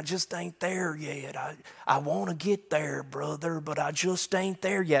 man, I just ain't there yet. I want to get there, brother, but I just ain't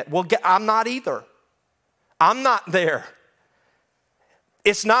there yet. Well, I'm not either. I'm not there.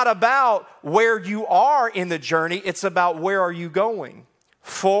 It's not about where you are in the journey. It's about where are you going.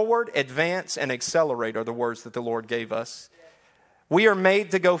 Forward, advance, and accelerate are the words that the Lord gave us. We are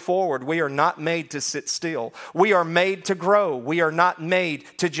made to go forward. We are not made to sit still. We are made to grow. We are not made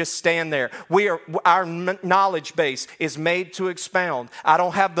to just stand there. Our knowledge base is made to expound. I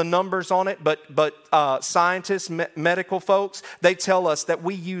don't have the numbers on it, but scientists, medical folks, they tell us that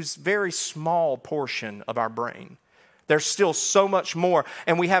we use very small portion of our brain. There's still so much more,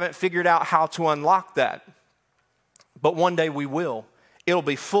 and we haven't figured out how to unlock that. But one day we will. It'll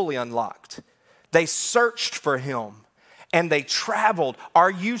be fully unlocked. They searched for him and they traveled. Are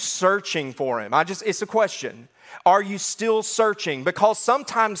you searching for him? It's a question. Are you still searching? Because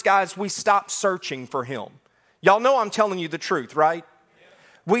sometimes, guys, we stop searching for him. Y'all know I'm telling you the truth, right?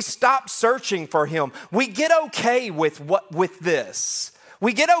 We stop searching for him. We get okay with this.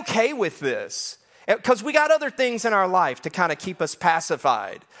 We get okay with this because we got other things in our life to kind of keep us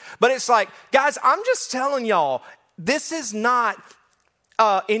pacified. But it's like, guys, I'm just telling y'all, this is not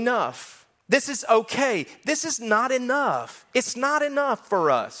enough. This is okay. This is not enough. It's not enough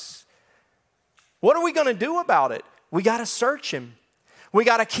for us. What are we going to do about it? We got to search him. We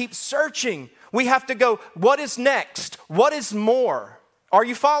got to keep searching. We have to go, what is next? What is more? Are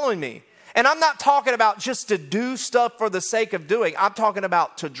you following me? And I'm not talking about just to do stuff for the sake of doing. I'm talking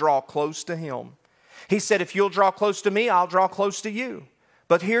about to draw close to him. He said, if you'll draw close to me, I'll draw close to you.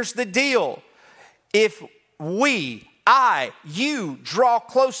 But here's the deal. If you draw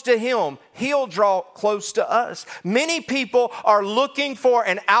close to him, he'll draw close to us. Many people are looking for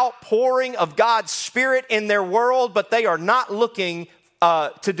an outpouring of God's Spirit in their world, but they are not looking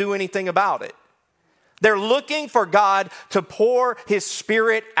to do anything about it. They're looking for God to pour his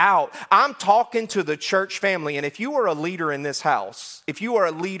Spirit out. I'm talking to the church family, and if you are a leader in this house,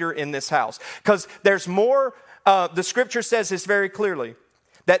 because there's more, the scripture says this very clearly,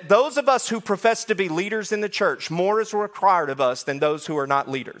 that those of us who profess to be leaders in the church, more is required of us than those who are not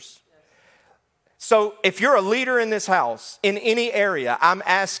leaders. So if you're a leader in this house, in any area, I'm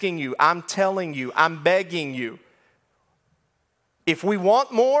asking you, I'm telling you, I'm begging you. If we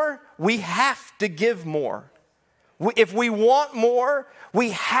want more, we have to give more. If we want more,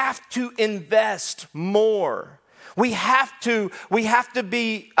 we have to invest more. We have to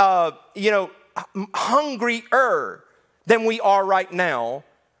be, hungrier than we are right now.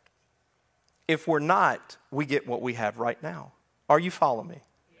 If we're not, we get what we have right now. Are you following me?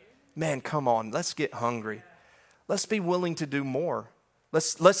 Man, come on. Let's get hungry. Let's be willing to do more.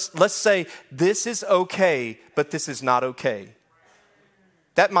 Let's say this is okay, but this is not okay.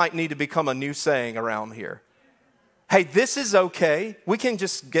 That might need to become a new saying around here. Hey, this is okay. We can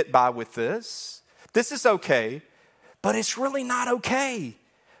just get by with this. This is okay, but it's really not okay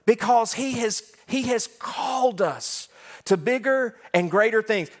because he has called us To bigger and greater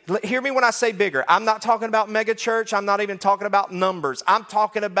things. Hear me when I say bigger. I'm not talking about mega church. I'm not even talking about numbers. I'm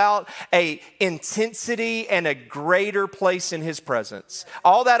talking about a intensity and a greater place in his presence.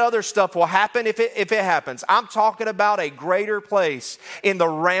 All that other stuff will happen if it happens. I'm talking about a greater place in the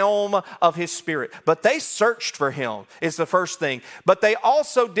realm of his spirit. But they searched for him is the first thing. But they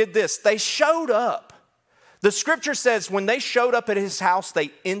also did this. They showed up. The scripture says when they showed up at his house, they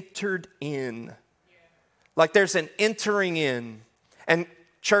entered in. Like there's an entering in. And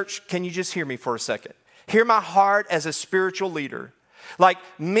church, can you just hear me for a second? Hear my heart as a spiritual leader. Like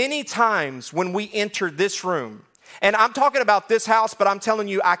many times when we enter this room, and I'm talking about this house, but I'm telling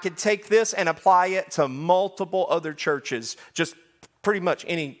you I could take this and apply it to multiple other churches, just pretty much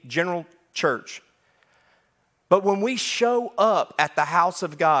any general church. But when we show up at the house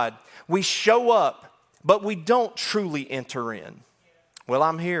of God, we show up, but we don't truly enter in. Well,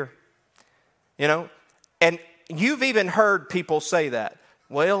 I'm here, you know. And you've even heard people say that.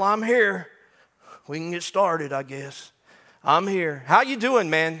 Well, I'm here. We can get started, I guess. I'm here. How you doing,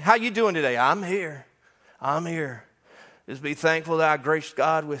 man? How you doing today? I'm here. I'm here. Just be thankful that I graced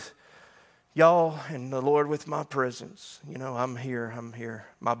God with y'all and the Lord with my presence. You know, I'm here. I'm here.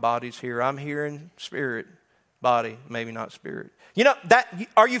 My body's here. I'm here in spirit. Body, maybe not spirit. You know,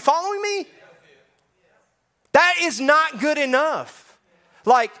 are you following me? That is not good enough.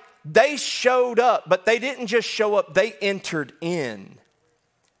 Like, they showed up, but they didn't just show up, they entered in.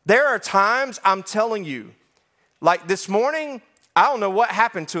 There are times, I'm telling you, like this morning, I don't know what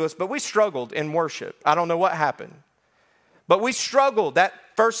happened to us, but we struggled in worship. I don't know what happened. But we struggled. That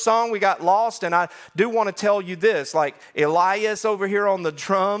first song, we got lost, and I do want to tell you this, like Elias over here on the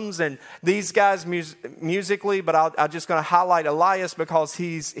drums, and these guys musically, but I'm just going to highlight Elias because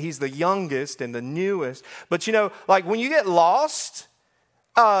he's the youngest and the newest. But you know, like when you get lost,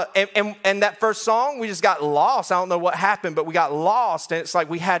 and that first song, we just got lost. I don't know what happened, but we got lost. And it's like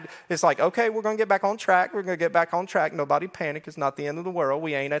okay, we're going to get back on track. We're going to get back on track. Nobody panic. It's not the end of the world.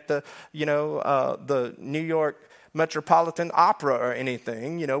 We ain't at the New York Metropolitan Opera or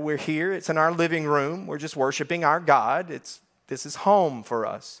anything. You know, we're here. It's in our living room. We're just worshiping our God. This is home for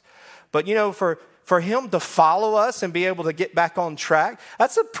us. But, you know, for him to follow us and be able to get back on track,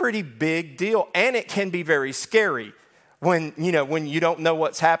 that's a pretty big deal. And it can be very scary. When you don't know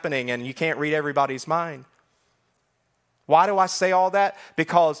what's happening and you can't read everybody's mind. Why do I say all that?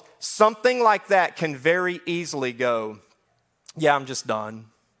 Because something like that can very easily go, yeah, I'm just done.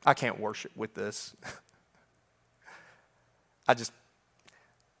 I can't worship with this.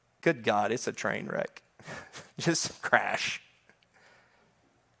 Good God, it's a train wreck. Just crash.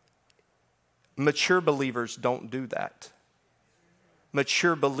 Mature believers don't do that.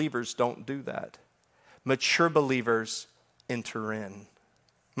 Mature believers don't do that. Mature believers enter in.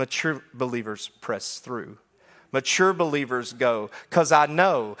 Mature believers press through. Mature believers go. Because I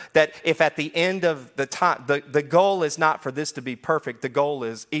know that if at the end of the time, the goal is not for this to be perfect. The goal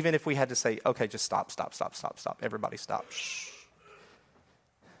is, even if we had to say, okay, just stop. Everybody stop. Shh.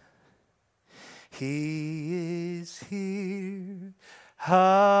 He is here.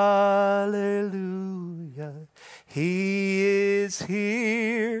 Hallelujah. He is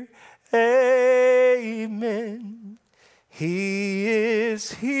here. Amen. He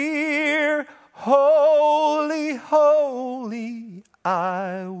is here. Holy, holy,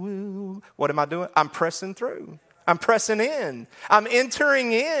 I will. What am I doing? I'm pressing through. I'm pressing in. I'm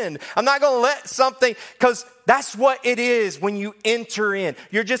entering in. I'm not going to let something, because that's what it is when you enter in.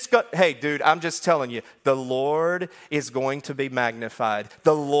 You're just going, hey, dude, I'm just telling you, the Lord is going to be magnified.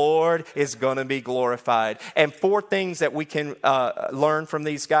 The Lord is going to be glorified. And 4 things that we can learn from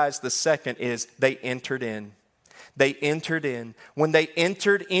these guys. The second is they entered in. They entered in. When they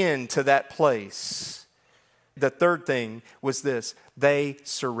entered into that place, the third thing was this: they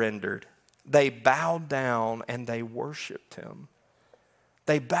surrendered. They bowed down and they worshiped him.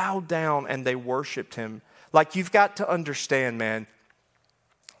 They bowed down and they worshiped him. Like, you've got to understand, man,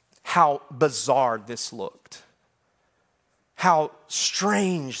 how bizarre this looked. How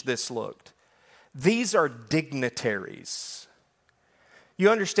strange this looked. These are dignitaries. You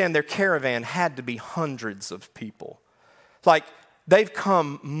understand their caravan had to be hundreds of people. Like, they've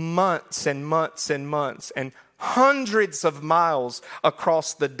come months and months and months and hundreds of miles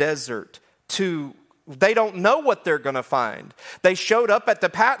across the desert they don't know what they're going to find. They showed up at the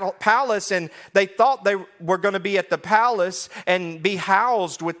palace and they thought they were going to be at the palace and be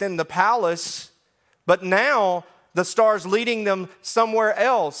housed within the palace. But now the star's leading them somewhere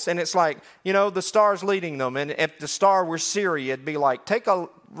else. And it's like, you know, the star's leading them. And if the star were Syria, it'd be like, take a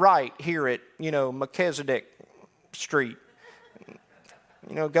right here at, Melchizedek Street.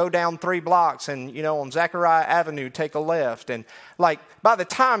 go down 3 blocks and, on Zachariah Avenue, take a left. And like, by the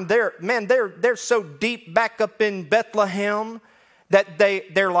time they're so deep back up in Bethlehem that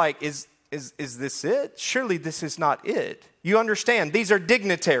they're like, is this it? Surely this is not it. You understand? These are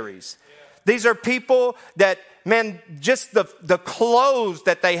dignitaries. These are people that, just the clothes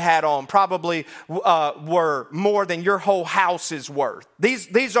that they had on probably were more than your whole house is worth.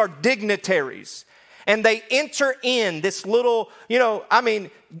 These are dignitaries. And they enter in this little,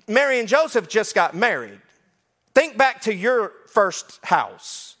 Mary and Joseph just got married. Think back to your first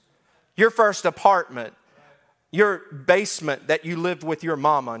house, your first apartment, your basement that you lived with your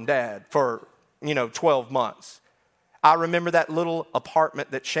mama and dad for, 12 months. I remember that little apartment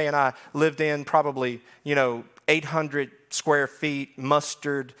that Shay and I lived in, probably, 800 square feet,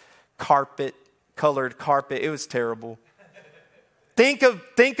 mustard carpet, colored carpet. It was terrible. Think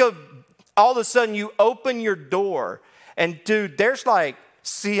of all of a sudden you open your door and dude, there's like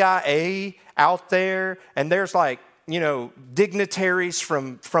CIA out there and there's like, dignitaries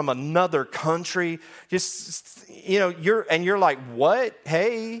from another country. Just, you're like, what?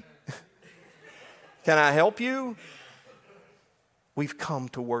 Hey, can I help you? We've come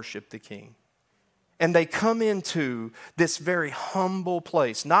to worship the King. And they come into this very humble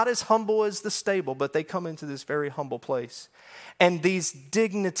place. Not as humble as the stable, but they come into this very humble place. And these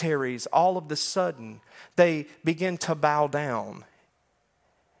dignitaries, all of a sudden, they begin to bow down.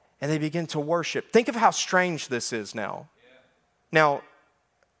 And they begin to worship. Think of how strange this is now. Now,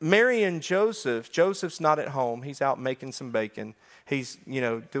 Mary and Joseph's not at home. He's out making some bacon. He's,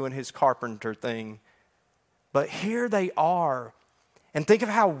 doing his carpenter thing. But here they are. And think of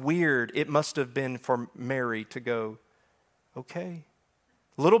how weird it must have been for Mary to go, okay,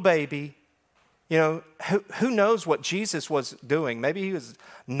 little baby, who knows what Jesus was doing? Maybe he was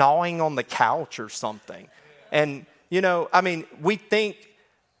gnawing on the couch or something. And, we think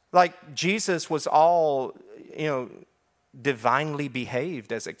like Jesus was all, divinely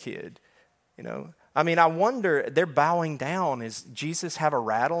behaved as a kid, I wonder, they're bowing down. Does Jesus have a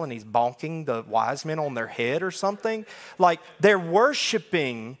rattle and he's bonking the wise men on their head or something? Like they're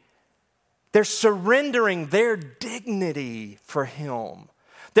worshiping, they're surrendering their dignity for him.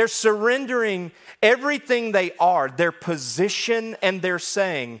 They're surrendering everything they are, their position, and they're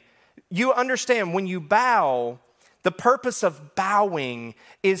saying, you understand, when you bow, the purpose of bowing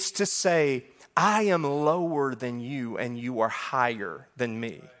is to say, I am lower than you and you are higher than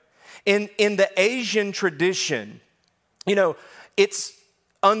me. In the Asian tradition, it's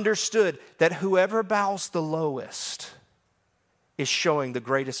understood that whoever bows the lowest is showing the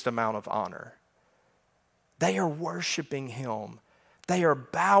greatest amount of honor. They are worshiping him. They are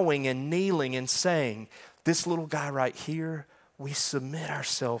bowing and kneeling and saying, this little guy right here, we submit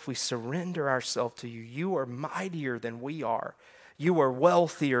ourselves, we surrender ourselves to you. You are mightier than we are. You are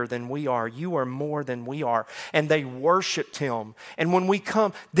wealthier than we are. You are more than we are. And they worshiped him. And when we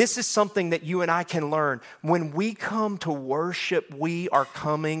come, this is something that you and I can learn. When we come to worship, we are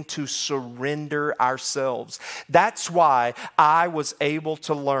coming to surrender ourselves. That's why I was able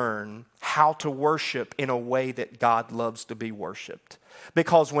to learn how to worship in a way that God loves to be worshiped.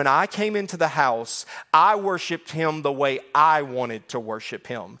 Because when I came into the house, I worshiped him the way I wanted to worship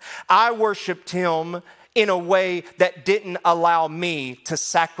him. I worshiped him in a way that didn't allow me to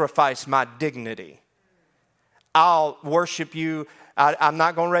sacrifice my dignity. I'll worship you. I'm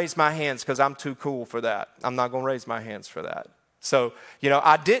not going to raise my hands because I'm too cool for that. I'm not going to raise my hands for that. So,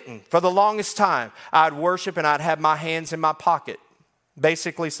 I didn't. For the longest time, I'd worship and I'd have my hands in my pocket,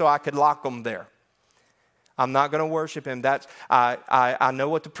 basically so I could lock them there. I'm not going to worship him. I know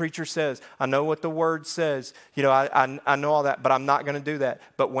what the preacher says. I know what the word says. I know all that, but I'm not going to do that.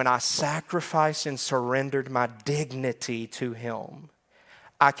 But when I sacrificed and surrendered my dignity to him,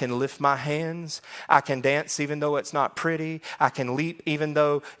 I can lift my hands. I can dance even though it's not pretty. I can leap even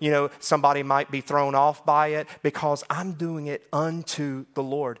though, somebody might be thrown off by it, because I'm doing it unto the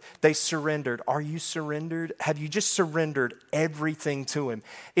Lord. They surrendered. Are you surrendered? Have you just surrendered everything to him?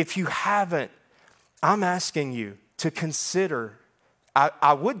 If you haven't, I'm asking you to consider.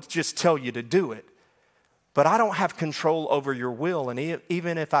 I would just tell you to do it, but I don't have control over your will. And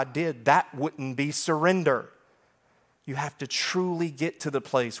even if I did, that wouldn't be surrender. You have to truly get to the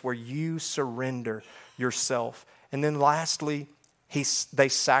place where you surrender yourself. And then lastly, they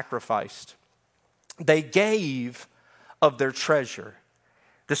sacrificed. They gave of their treasure.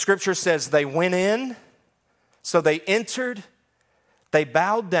 The scripture says they went in, so they entered, they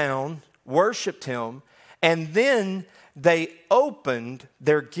bowed down, worshiped him, and then they opened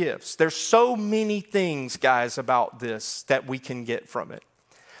their gifts. There's so many things, guys, about this that we can get from it.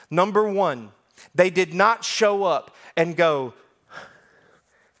 Number one, they did not show up and go,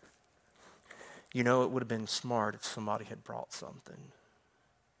 You know, it would have been smart if somebody had brought something.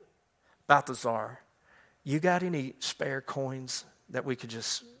 Balthazar, you got any spare coins that we could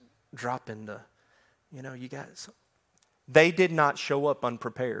just drop into? You know, you got some. They did not show up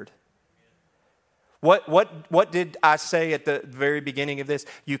unprepared. What did I say at the very beginning of this?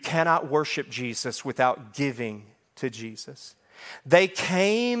 You cannot worship Jesus without giving to Jesus. They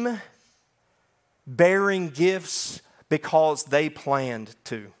came bearing gifts because they planned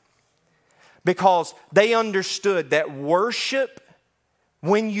to. Because they understood that worship,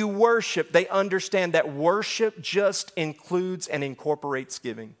 when you worship, they understand that worship just includes and incorporates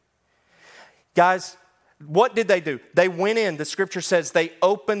giving. Guys, what did they do? They went in, the scripture says they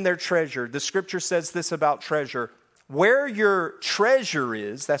opened their treasure. The scripture says this about treasure. Where your treasure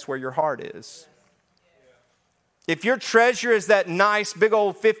is, that's where your heart is. If your treasure is that nice big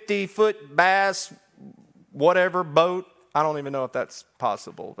old 50-foot bass, whatever, boat, I don't even know if that's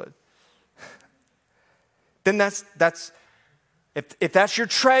possible, but then that's if that's your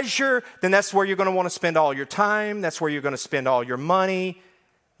treasure, then that's where you're going to want to spend all your time. That's where you're going to spend all your money.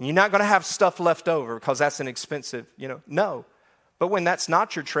 You're not going to have stuff left over because that's an expensive, no. But when that's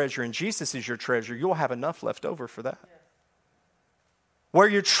not your treasure and Jesus is your treasure, you'll have enough left over for that. Where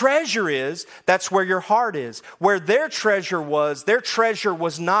your treasure is, that's where your heart is. Where their treasure was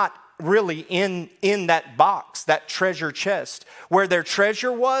not really in that box, that treasure chest. Where their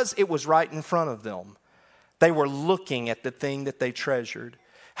treasure was, it was right in front of them. They were looking at the thing that they treasured.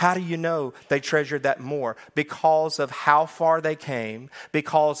 How do you know they treasured that more? Because of how far they came,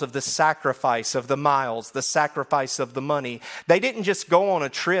 because of the sacrifice of the miles, the sacrifice of the money. They didn't just go on a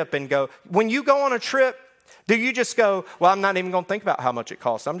trip and go, when you go on a trip, do you just go, well, I'm not even going to think about how much it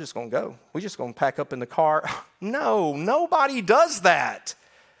costs. I'm just going to go. We're just going to pack up in the car. No, nobody does that.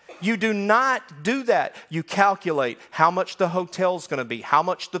 You do not do that. You calculate how much the hotel's going to be, how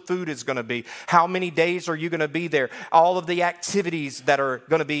much the food is going to be, how many days are you going to be there, all of the activities that are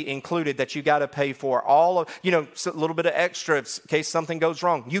going to be included that you got to pay for, all of, a little bit of extra in case something goes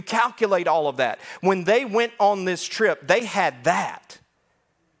wrong. You calculate all of that. When they went on this trip, they had that.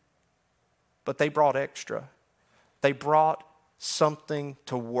 But they brought extra. They brought something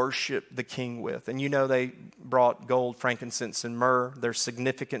to worship the king with. And they brought gold, frankincense, and myrrh. There's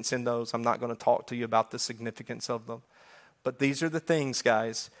significance in those. I'm not going to talk to you about the significance of them. But these are the things,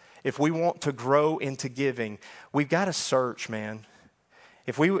 guys. If we want to grow into giving, we've got to search, man.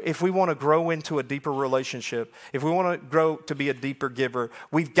 If we want to grow into a deeper relationship, if we want to grow to be a deeper giver,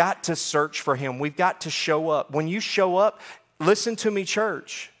 we've got to search for him. We've got to show up. When you show up, listen to me,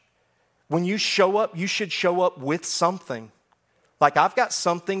 church. When you show up, you should show up with something. Like, I've got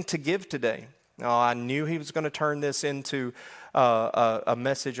something to give today. Oh, I knew he was going to turn this into a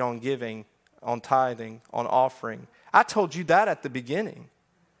message on giving, on tithing, on offering. I told you that at the beginning.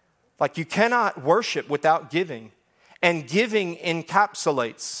 Like, you cannot worship without giving. And giving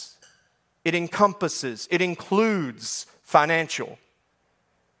encapsulates, it encompasses, it includes financial.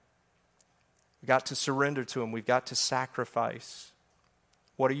 We've got to surrender to him. We've got to sacrifice.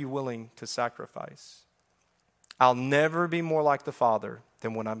 What are you willing to sacrifice? I'll never be more like the Father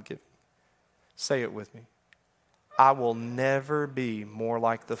than when I'm giving. Say it with me. I will never be more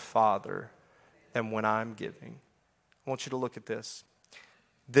like the Father than when I'm giving. I want you to look at this.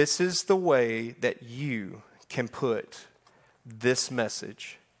 This is the way that you can put this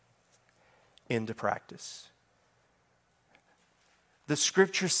message into practice. The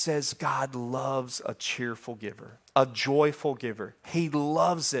scripture says God loves a cheerful giver, a joyful giver. He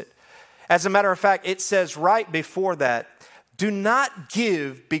loves it. As a matter of fact, it says right before that, do not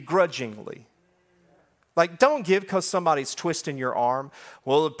give begrudgingly. Like, don't give because somebody's twisting your arm.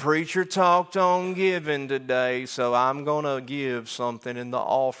 Well, the preacher talked on giving today, so I'm going to give something in the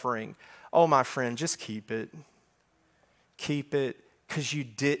offering. Oh, my friend, just keep it. Keep it because you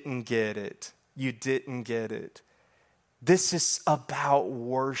didn't get it. You didn't get it. This is about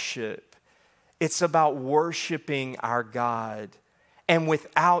worship. It's about worshiping our God. And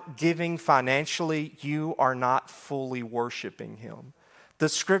without giving financially, you are not fully worshiping him. The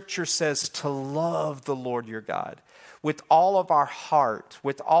scripture says to love the Lord your God with all of our heart,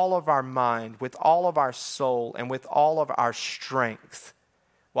 with all of our mind, with all of our soul, and with all of our strength.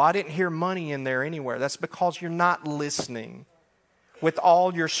 Well, I didn't hear money in there anywhere. That's because you're not listening. With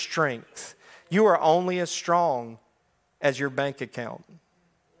all your strength. You are only as strong as your bank account.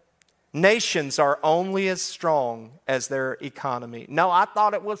 Nations are only as strong as their economy. No, I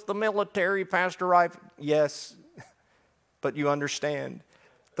thought it was the military, Pastor Rife. Yes, but you understand,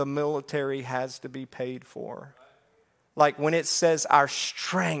 the military has to be paid for. Like when it says our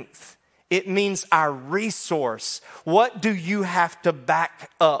strength, it means our resource. What do you have to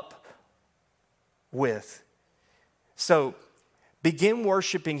back up with. So begin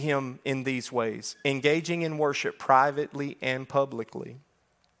worshiping him in these ways, engaging in worship privately and publicly.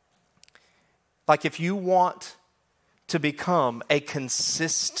 Like if you want to become a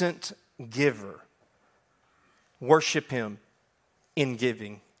consistent giver, worship him in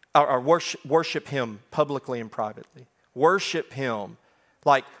giving, or worship him publicly and privately. Worship him.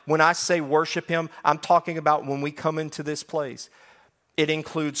 Like when I say worship him, I'm talking about when we come into this place. It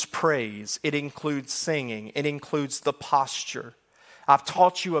includes praise. It includes singing. It includes the posture. I've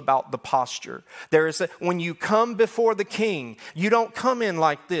taught you about the posture. When you come before the king, you don't come in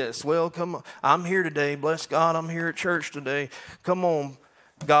like this. Well, come on. I'm here today. Bless God, I'm here at church today. Come on,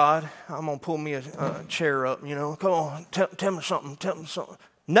 God. I'm going to pull me a chair up, Come on, tell me something. Tell me something.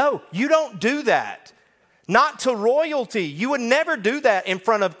 No, you don't do that. Not to royalty. You would never do that in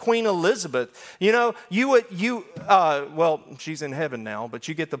front of Queen Elizabeth. Well, she's in heaven now, but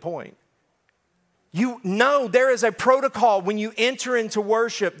you get the point. There is a protocol when you enter into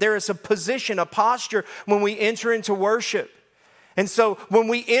worship. There is a position, a posture when we enter into worship. And so when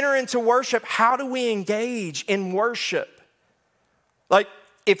we enter into worship, how do we engage in worship? Like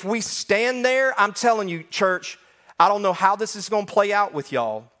if we stand there, I'm telling you, church, I don't know how this is going to play out with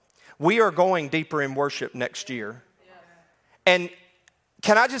y'all. We are going deeper in worship next year. And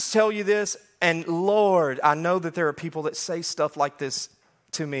can I just tell you this? And Lord, I know that there are people that say stuff like this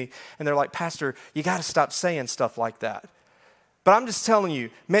to me, and they're like, Pastor, you got to stop saying stuff like that. But I'm just telling you,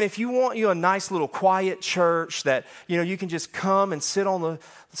 man, if you want a nice little quiet church that, you can just come and sit on the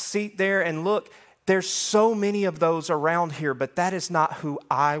seat there and look, there's so many of those around here, but that is not who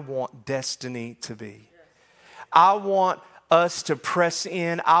I want Destiny to be. I want us to press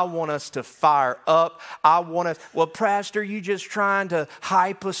in. I want us to fire up. Well, Pastor, you just trying to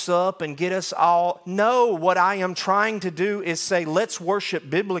hype us up and get us all. No, what I am trying to do is say, let's worship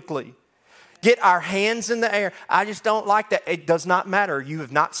biblically. Get our hands in the air. I just don't like that. It does not matter. You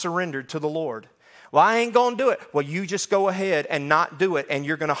have not surrendered to the Lord. Well, I ain't going to do it. Well, you just go ahead and not do it, and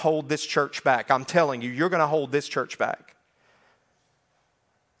you're going to hold this church back. I'm telling you, you're going to hold this church back.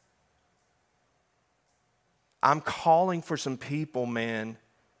 I'm calling for some people, man.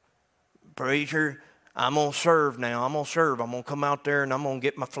 Preacher, I'm going to serve now. I'm going to serve. I'm going to come out there and I'm going to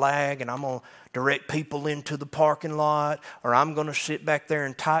get my flag and I'm going to direct people into the parking lot, or I'm going to sit back there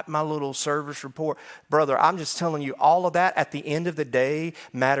and type my little service report. Brother, I'm just telling you, all of that at the end of the day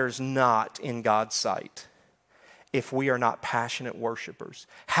matters not in God's sight if we are not passionate worshipers.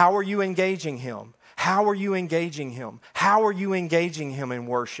 How are you engaging him? How are you engaging him? How are you engaging him in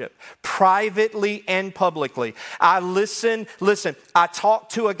worship? Privately and publicly. Listen, I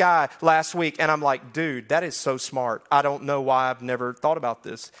talked to a guy last week and I'm like, dude, that is so smart. I don't know why I've never thought about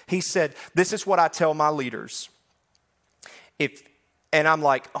this. He said, this is what I tell my leaders. And I'm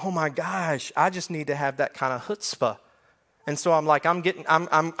like, oh my gosh, I just need to have that kind of chutzpah. And so I'm like, I'm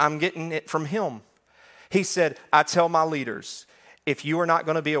getting it from him. He said, I tell my leaders, if you are not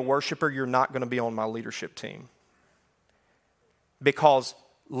going to be a worshiper, you're not going to be on my leadership team. Because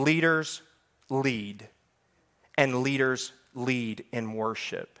leaders lead, and leaders lead in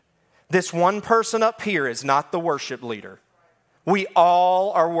worship. This one person up here is not the worship leader. We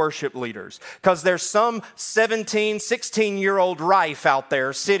all are worship leaders. Because there's some 17, 16-year-old Rife out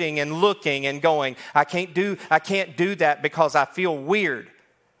there sitting and looking and going, I can't do that because I feel weird.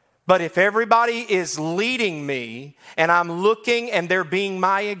 But if everybody is leading me and I'm looking and they're being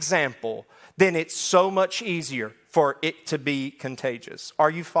my example, then it's so much easier for it to be contagious. Are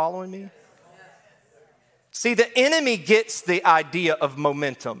you following me? See, the enemy gets the idea of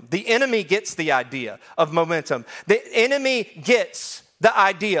momentum. The enemy gets the idea of momentum. The enemy gets the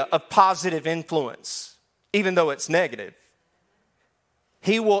idea of positive influence, even though it's negative.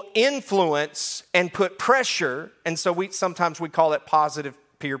 He will influence and put pressure, and so sometimes we call it positive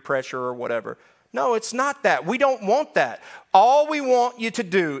peer pressure or whatever. No, it's not that. We don't want that. All we want you to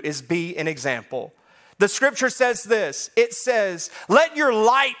do is be an example. The scripture says this. It says, let your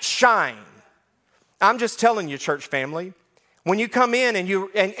light shine. I'm just telling you, church family, when you come in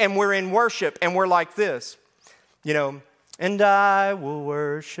and we're in worship and we're like this, and I will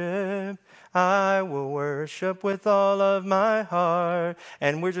worship with all of my heart.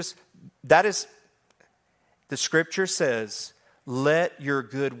 And the scripture says, let your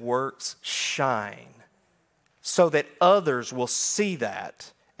good works shine so that others will see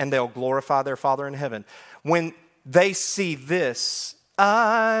that and they'll glorify their Father in heaven. When they see this,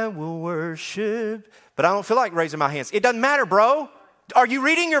 I will worship, but I don't feel like raising my hands. It doesn't matter, bro. Are you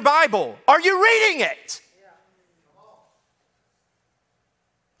reading your Bible? Are you reading it?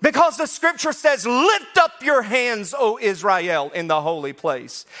 Because the scripture says, lift up your hands, O Israel, in the holy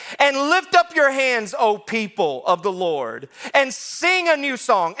place. And lift up your hands, O people of the Lord. And sing a new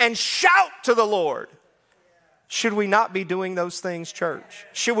song and shout to the Lord. Should we not be doing those things, church?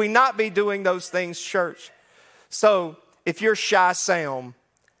 Should we not be doing those things, church? So, if you're shy Sam,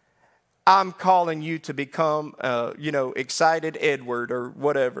 I'm calling you to become, excited Edward or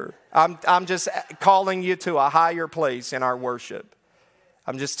whatever. I'm just calling you to a higher place in our worship.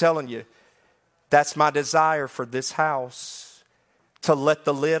 I'm just telling you, that's my desire for this house, to let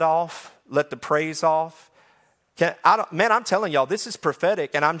the lid off, let the praise off. I'm telling y'all, this is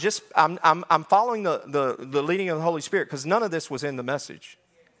prophetic, and I'm following the leading of the Holy Spirit, because none of this was in the message.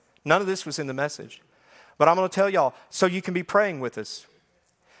 None of this was in the message. But I'm going to tell y'all, so you can be praying with us.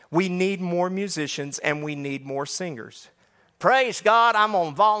 We need more musicians, and we need more singers. Praise God, I'm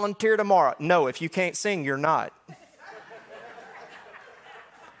going to volunteer tomorrow. No, if you can't sing, you're not.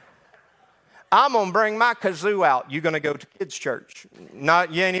 I'm going to bring my kazoo out. You're going to go to kids' church. You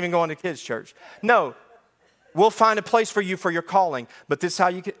ain't even going to kids' church. No, we'll find a place for you for your calling. But this is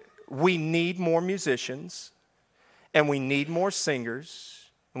how we need more musicians, and we need more singers.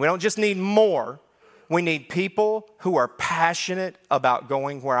 And we don't just need more. We need people who are passionate about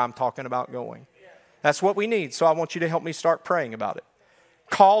going where I'm talking about going. That's what we need. So I want you to help me start praying about it.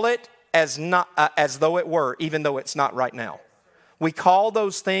 Call it as though it were, even though it's not right now. We call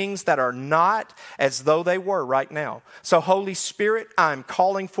those things that are not as though they were right now. So Holy Spirit, I'm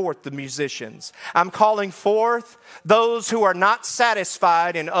calling forth the musicians. I'm calling forth those who are not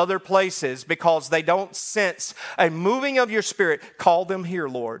satisfied in other places because they don't sense a moving of your Spirit. Call them here,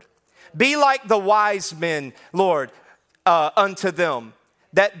 Lord. Be like the wise men, Lord, unto them.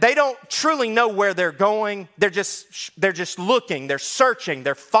 That they don't truly know where they're going. They're just looking, they're searching,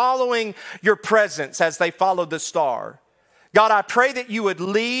 they're following your presence as they follow the star. God, I pray that you would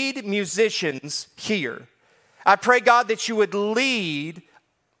lead musicians here. I pray, God, that you would lead,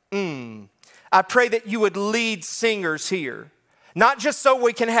 I pray that you would lead singers here. Not just so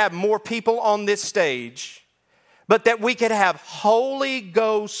we can have more people on this stage, but that we could have Holy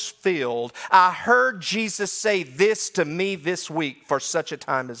Ghost filled. I heard Jesus say this to me this week for such a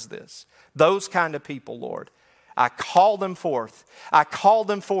time as this. Those kind of people, Lord. I call them forth. I call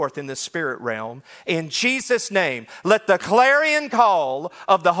them forth in the spirit realm. In Jesus' name, let the clarion call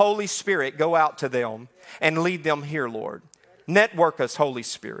of the Holy Spirit go out to them and lead them here, Lord. Network us, Holy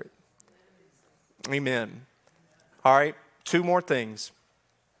Spirit. Amen. All right, 2 more things.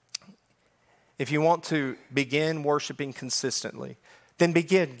 If you want to begin worshiping consistently, then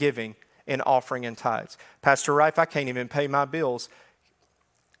begin giving in offering and tithes. Pastor Rife, I can't even pay my bills.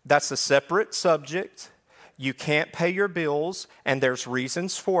 That's a separate subject. You can't pay your bills, and there's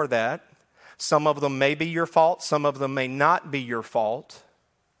reasons for that. Some of them may be your fault. Some of them may not be your fault.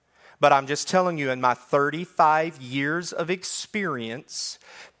 But I'm just telling you, in my 35 years of experience,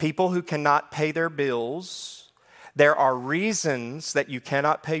 people who cannot pay their bills, there are reasons that you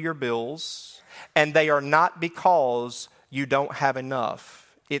cannot pay your bills, and they are not because you don't have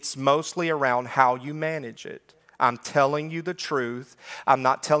enough. It's mostly around how you manage it. I'm telling you the truth. I'm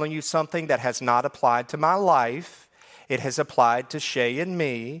not telling you something that has not applied to my life. It has applied to Shay and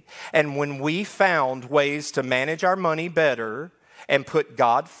me. And when we found ways to manage our money better and put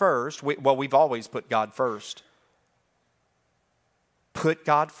God first, we've always put God first. Put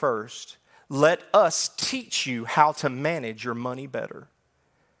God first. Let us teach you how to manage your money better.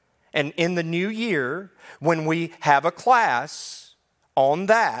 And in the new year, when we have a class on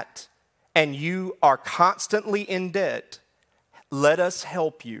that, and you are constantly in debt, let us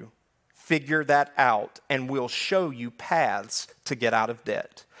help you figure that out, and we'll show you paths to get out of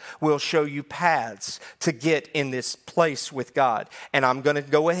debt. We'll show you paths to get in this place with God. And I'm going to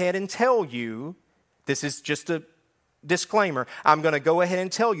go ahead and tell you, this is just a disclaimer, I'm going to go ahead and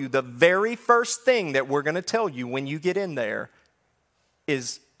tell you the very first thing that we're going to tell you when you get in there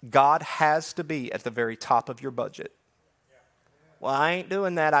is God has to be at the very top of your budget. Well, I ain't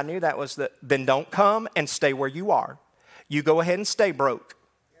doing that. I knew that was then don't come and stay where you are. You go ahead and stay broke.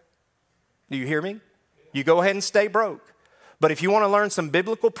 Do you hear me? You go ahead and stay broke. But if you want to learn some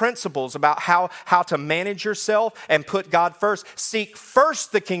biblical principles about how to manage yourself and put God first, seek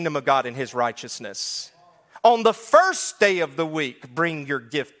first the kingdom of God and his righteousness. On the first day of the week, bring your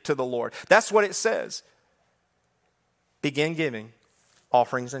gift to the Lord. That's what it says. Begin giving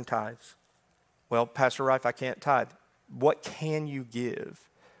offerings and tithes. Well, Pastor Rife, I can't tithe. What can you give?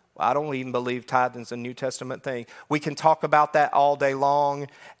 Well, I don't even believe tithing is a New Testament thing. We can talk about that all day long.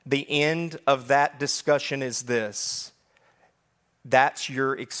 The end of that discussion is this. That's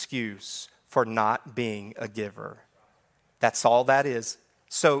your excuse for not being a giver. That's all that is.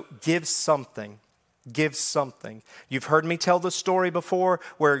 So give something. Give something. You've heard me tell the story before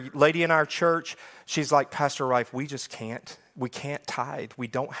where a lady in our church, she's like, Pastor Rife, we just can't. We can't tithe. We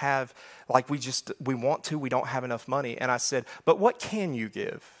don't have, we want to, we don't have enough money. And I said, but what can you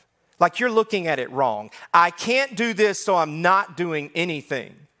give? Like, you're looking at it wrong. I can't do this, so I'm not doing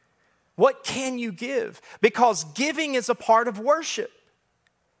anything. What can you give? Because giving is a part of worship.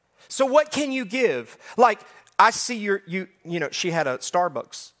 So what can you give? Like, I see she had a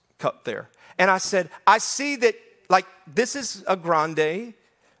Starbucks cup there. And I said, I see that, like, this is a grande.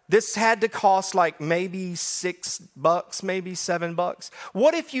 This had to cost like maybe $6, maybe $7.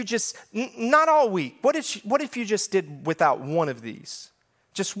 What if you just, not all week, what if you just did without one of these?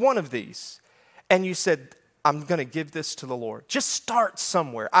 Just one of these. And you said, I'm going to give this to the Lord. Just start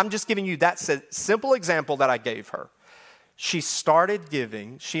somewhere. I'm just giving you that simple example that I gave her. She started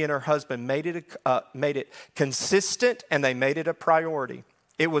giving. She and her husband made it consistent, and they made it a priority.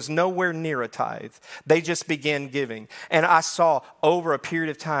 It was nowhere near a tithe. They just began giving. And I saw over a period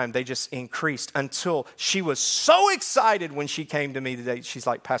of time, they just increased until she was so excited when she came to me today. She's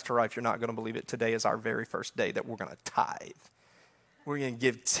like, Pastor Rife, you're not going to believe it. Today is our very first day that we're going to tithe. We're going to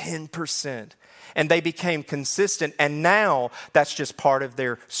give 10%. And they became consistent. And now that's just part of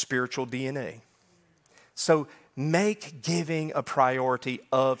their spiritual DNA. So make giving a priority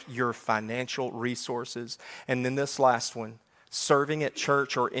of your financial resources. And then this last one, serving at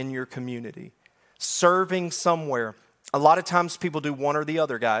church or in your community. Serving somewhere. A lot of times people do one or the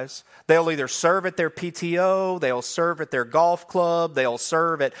other, guys. They'll either serve at their PTO, they'll serve at their golf club, they'll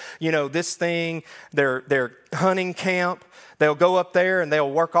serve at, this thing, their hunting camp. They'll go up there and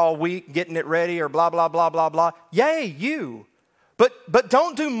they'll work all week getting it ready or blah, blah, blah, blah, blah. Yay, you. But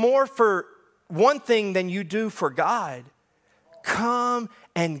don't do more for one thing than you do for God. Come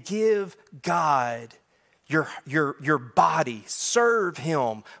and give God your body. Serve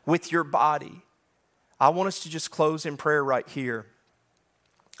Him with your body. I want us to just close in prayer right here.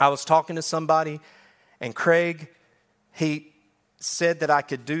 I was talking to somebody, and Craig, he said that I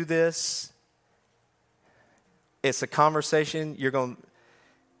could do this. It's a conversation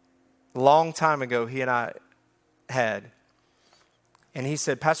long time ago he and I had. And he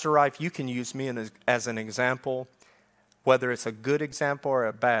said, Pastor Rife, you can use me as an example, whether it's a good example or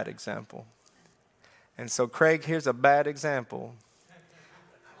a bad example. And so, Craig, here's a bad example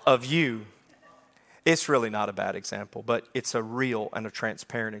of you. It's really not a bad example, but it's a real and a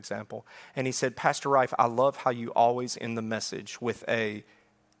transparent example. And he said, Pastor Rife, I love how you always end the message with a,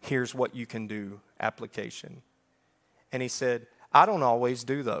 here's what you can do application. And he said, I don't always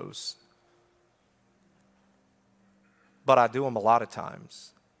do those, but I do them a lot of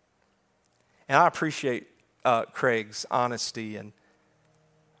times. And I appreciate Craig's honesty.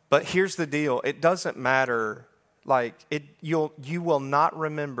 But here's the deal. It doesn't matter. You will not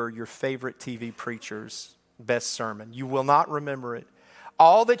remember your favorite TV preacher's best sermon. You will not remember it.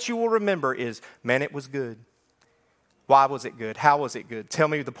 All that you will remember is, man, it was good. Why was it good? How was it good? Tell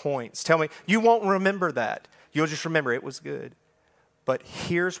me the points. Tell me. You won't remember that. You'll just remember it was good. But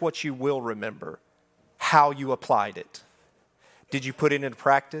here's what you will remember. How you applied it. Did you put it into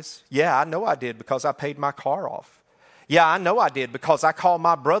practice? Yeah, I know I did because I paid my car off. Yeah, I know I did because I called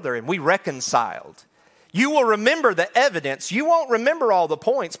my brother and we reconciled. You will remember the evidence. You won't remember all the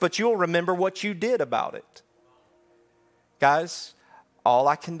points, but you'll remember what you did about it. Guys, all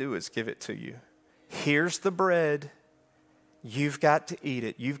I can do is give it to you. Here's the bread. You've got to eat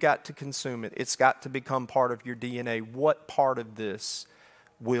it. You've got to consume it. It's got to become part of your DNA. What part of this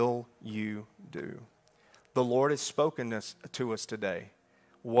will you do? The Lord has spoken to us today.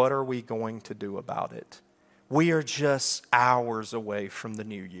 What are we going to do about it? We are just hours away from the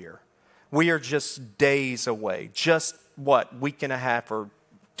new year. We are just days away. Just week and a half or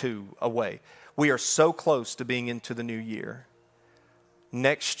two away. We are so close to being into the new year.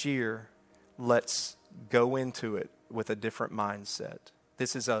 Next year, let's go into it with a different mindset.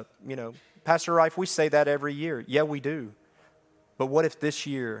 This is Pastor Rife, we say that every year. Yeah, we do. But what if this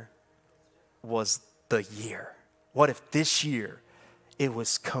year was the year? What if this year it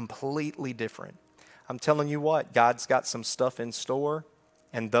was completely different? I'm telling you what, God's got some stuff in store,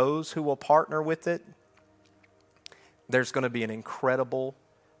 and those who will partner with it, there's going to be an incredible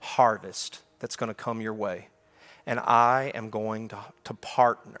harvest that's going to come your way. And I am going to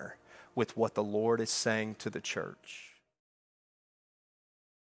partner with what the Lord is saying to the church.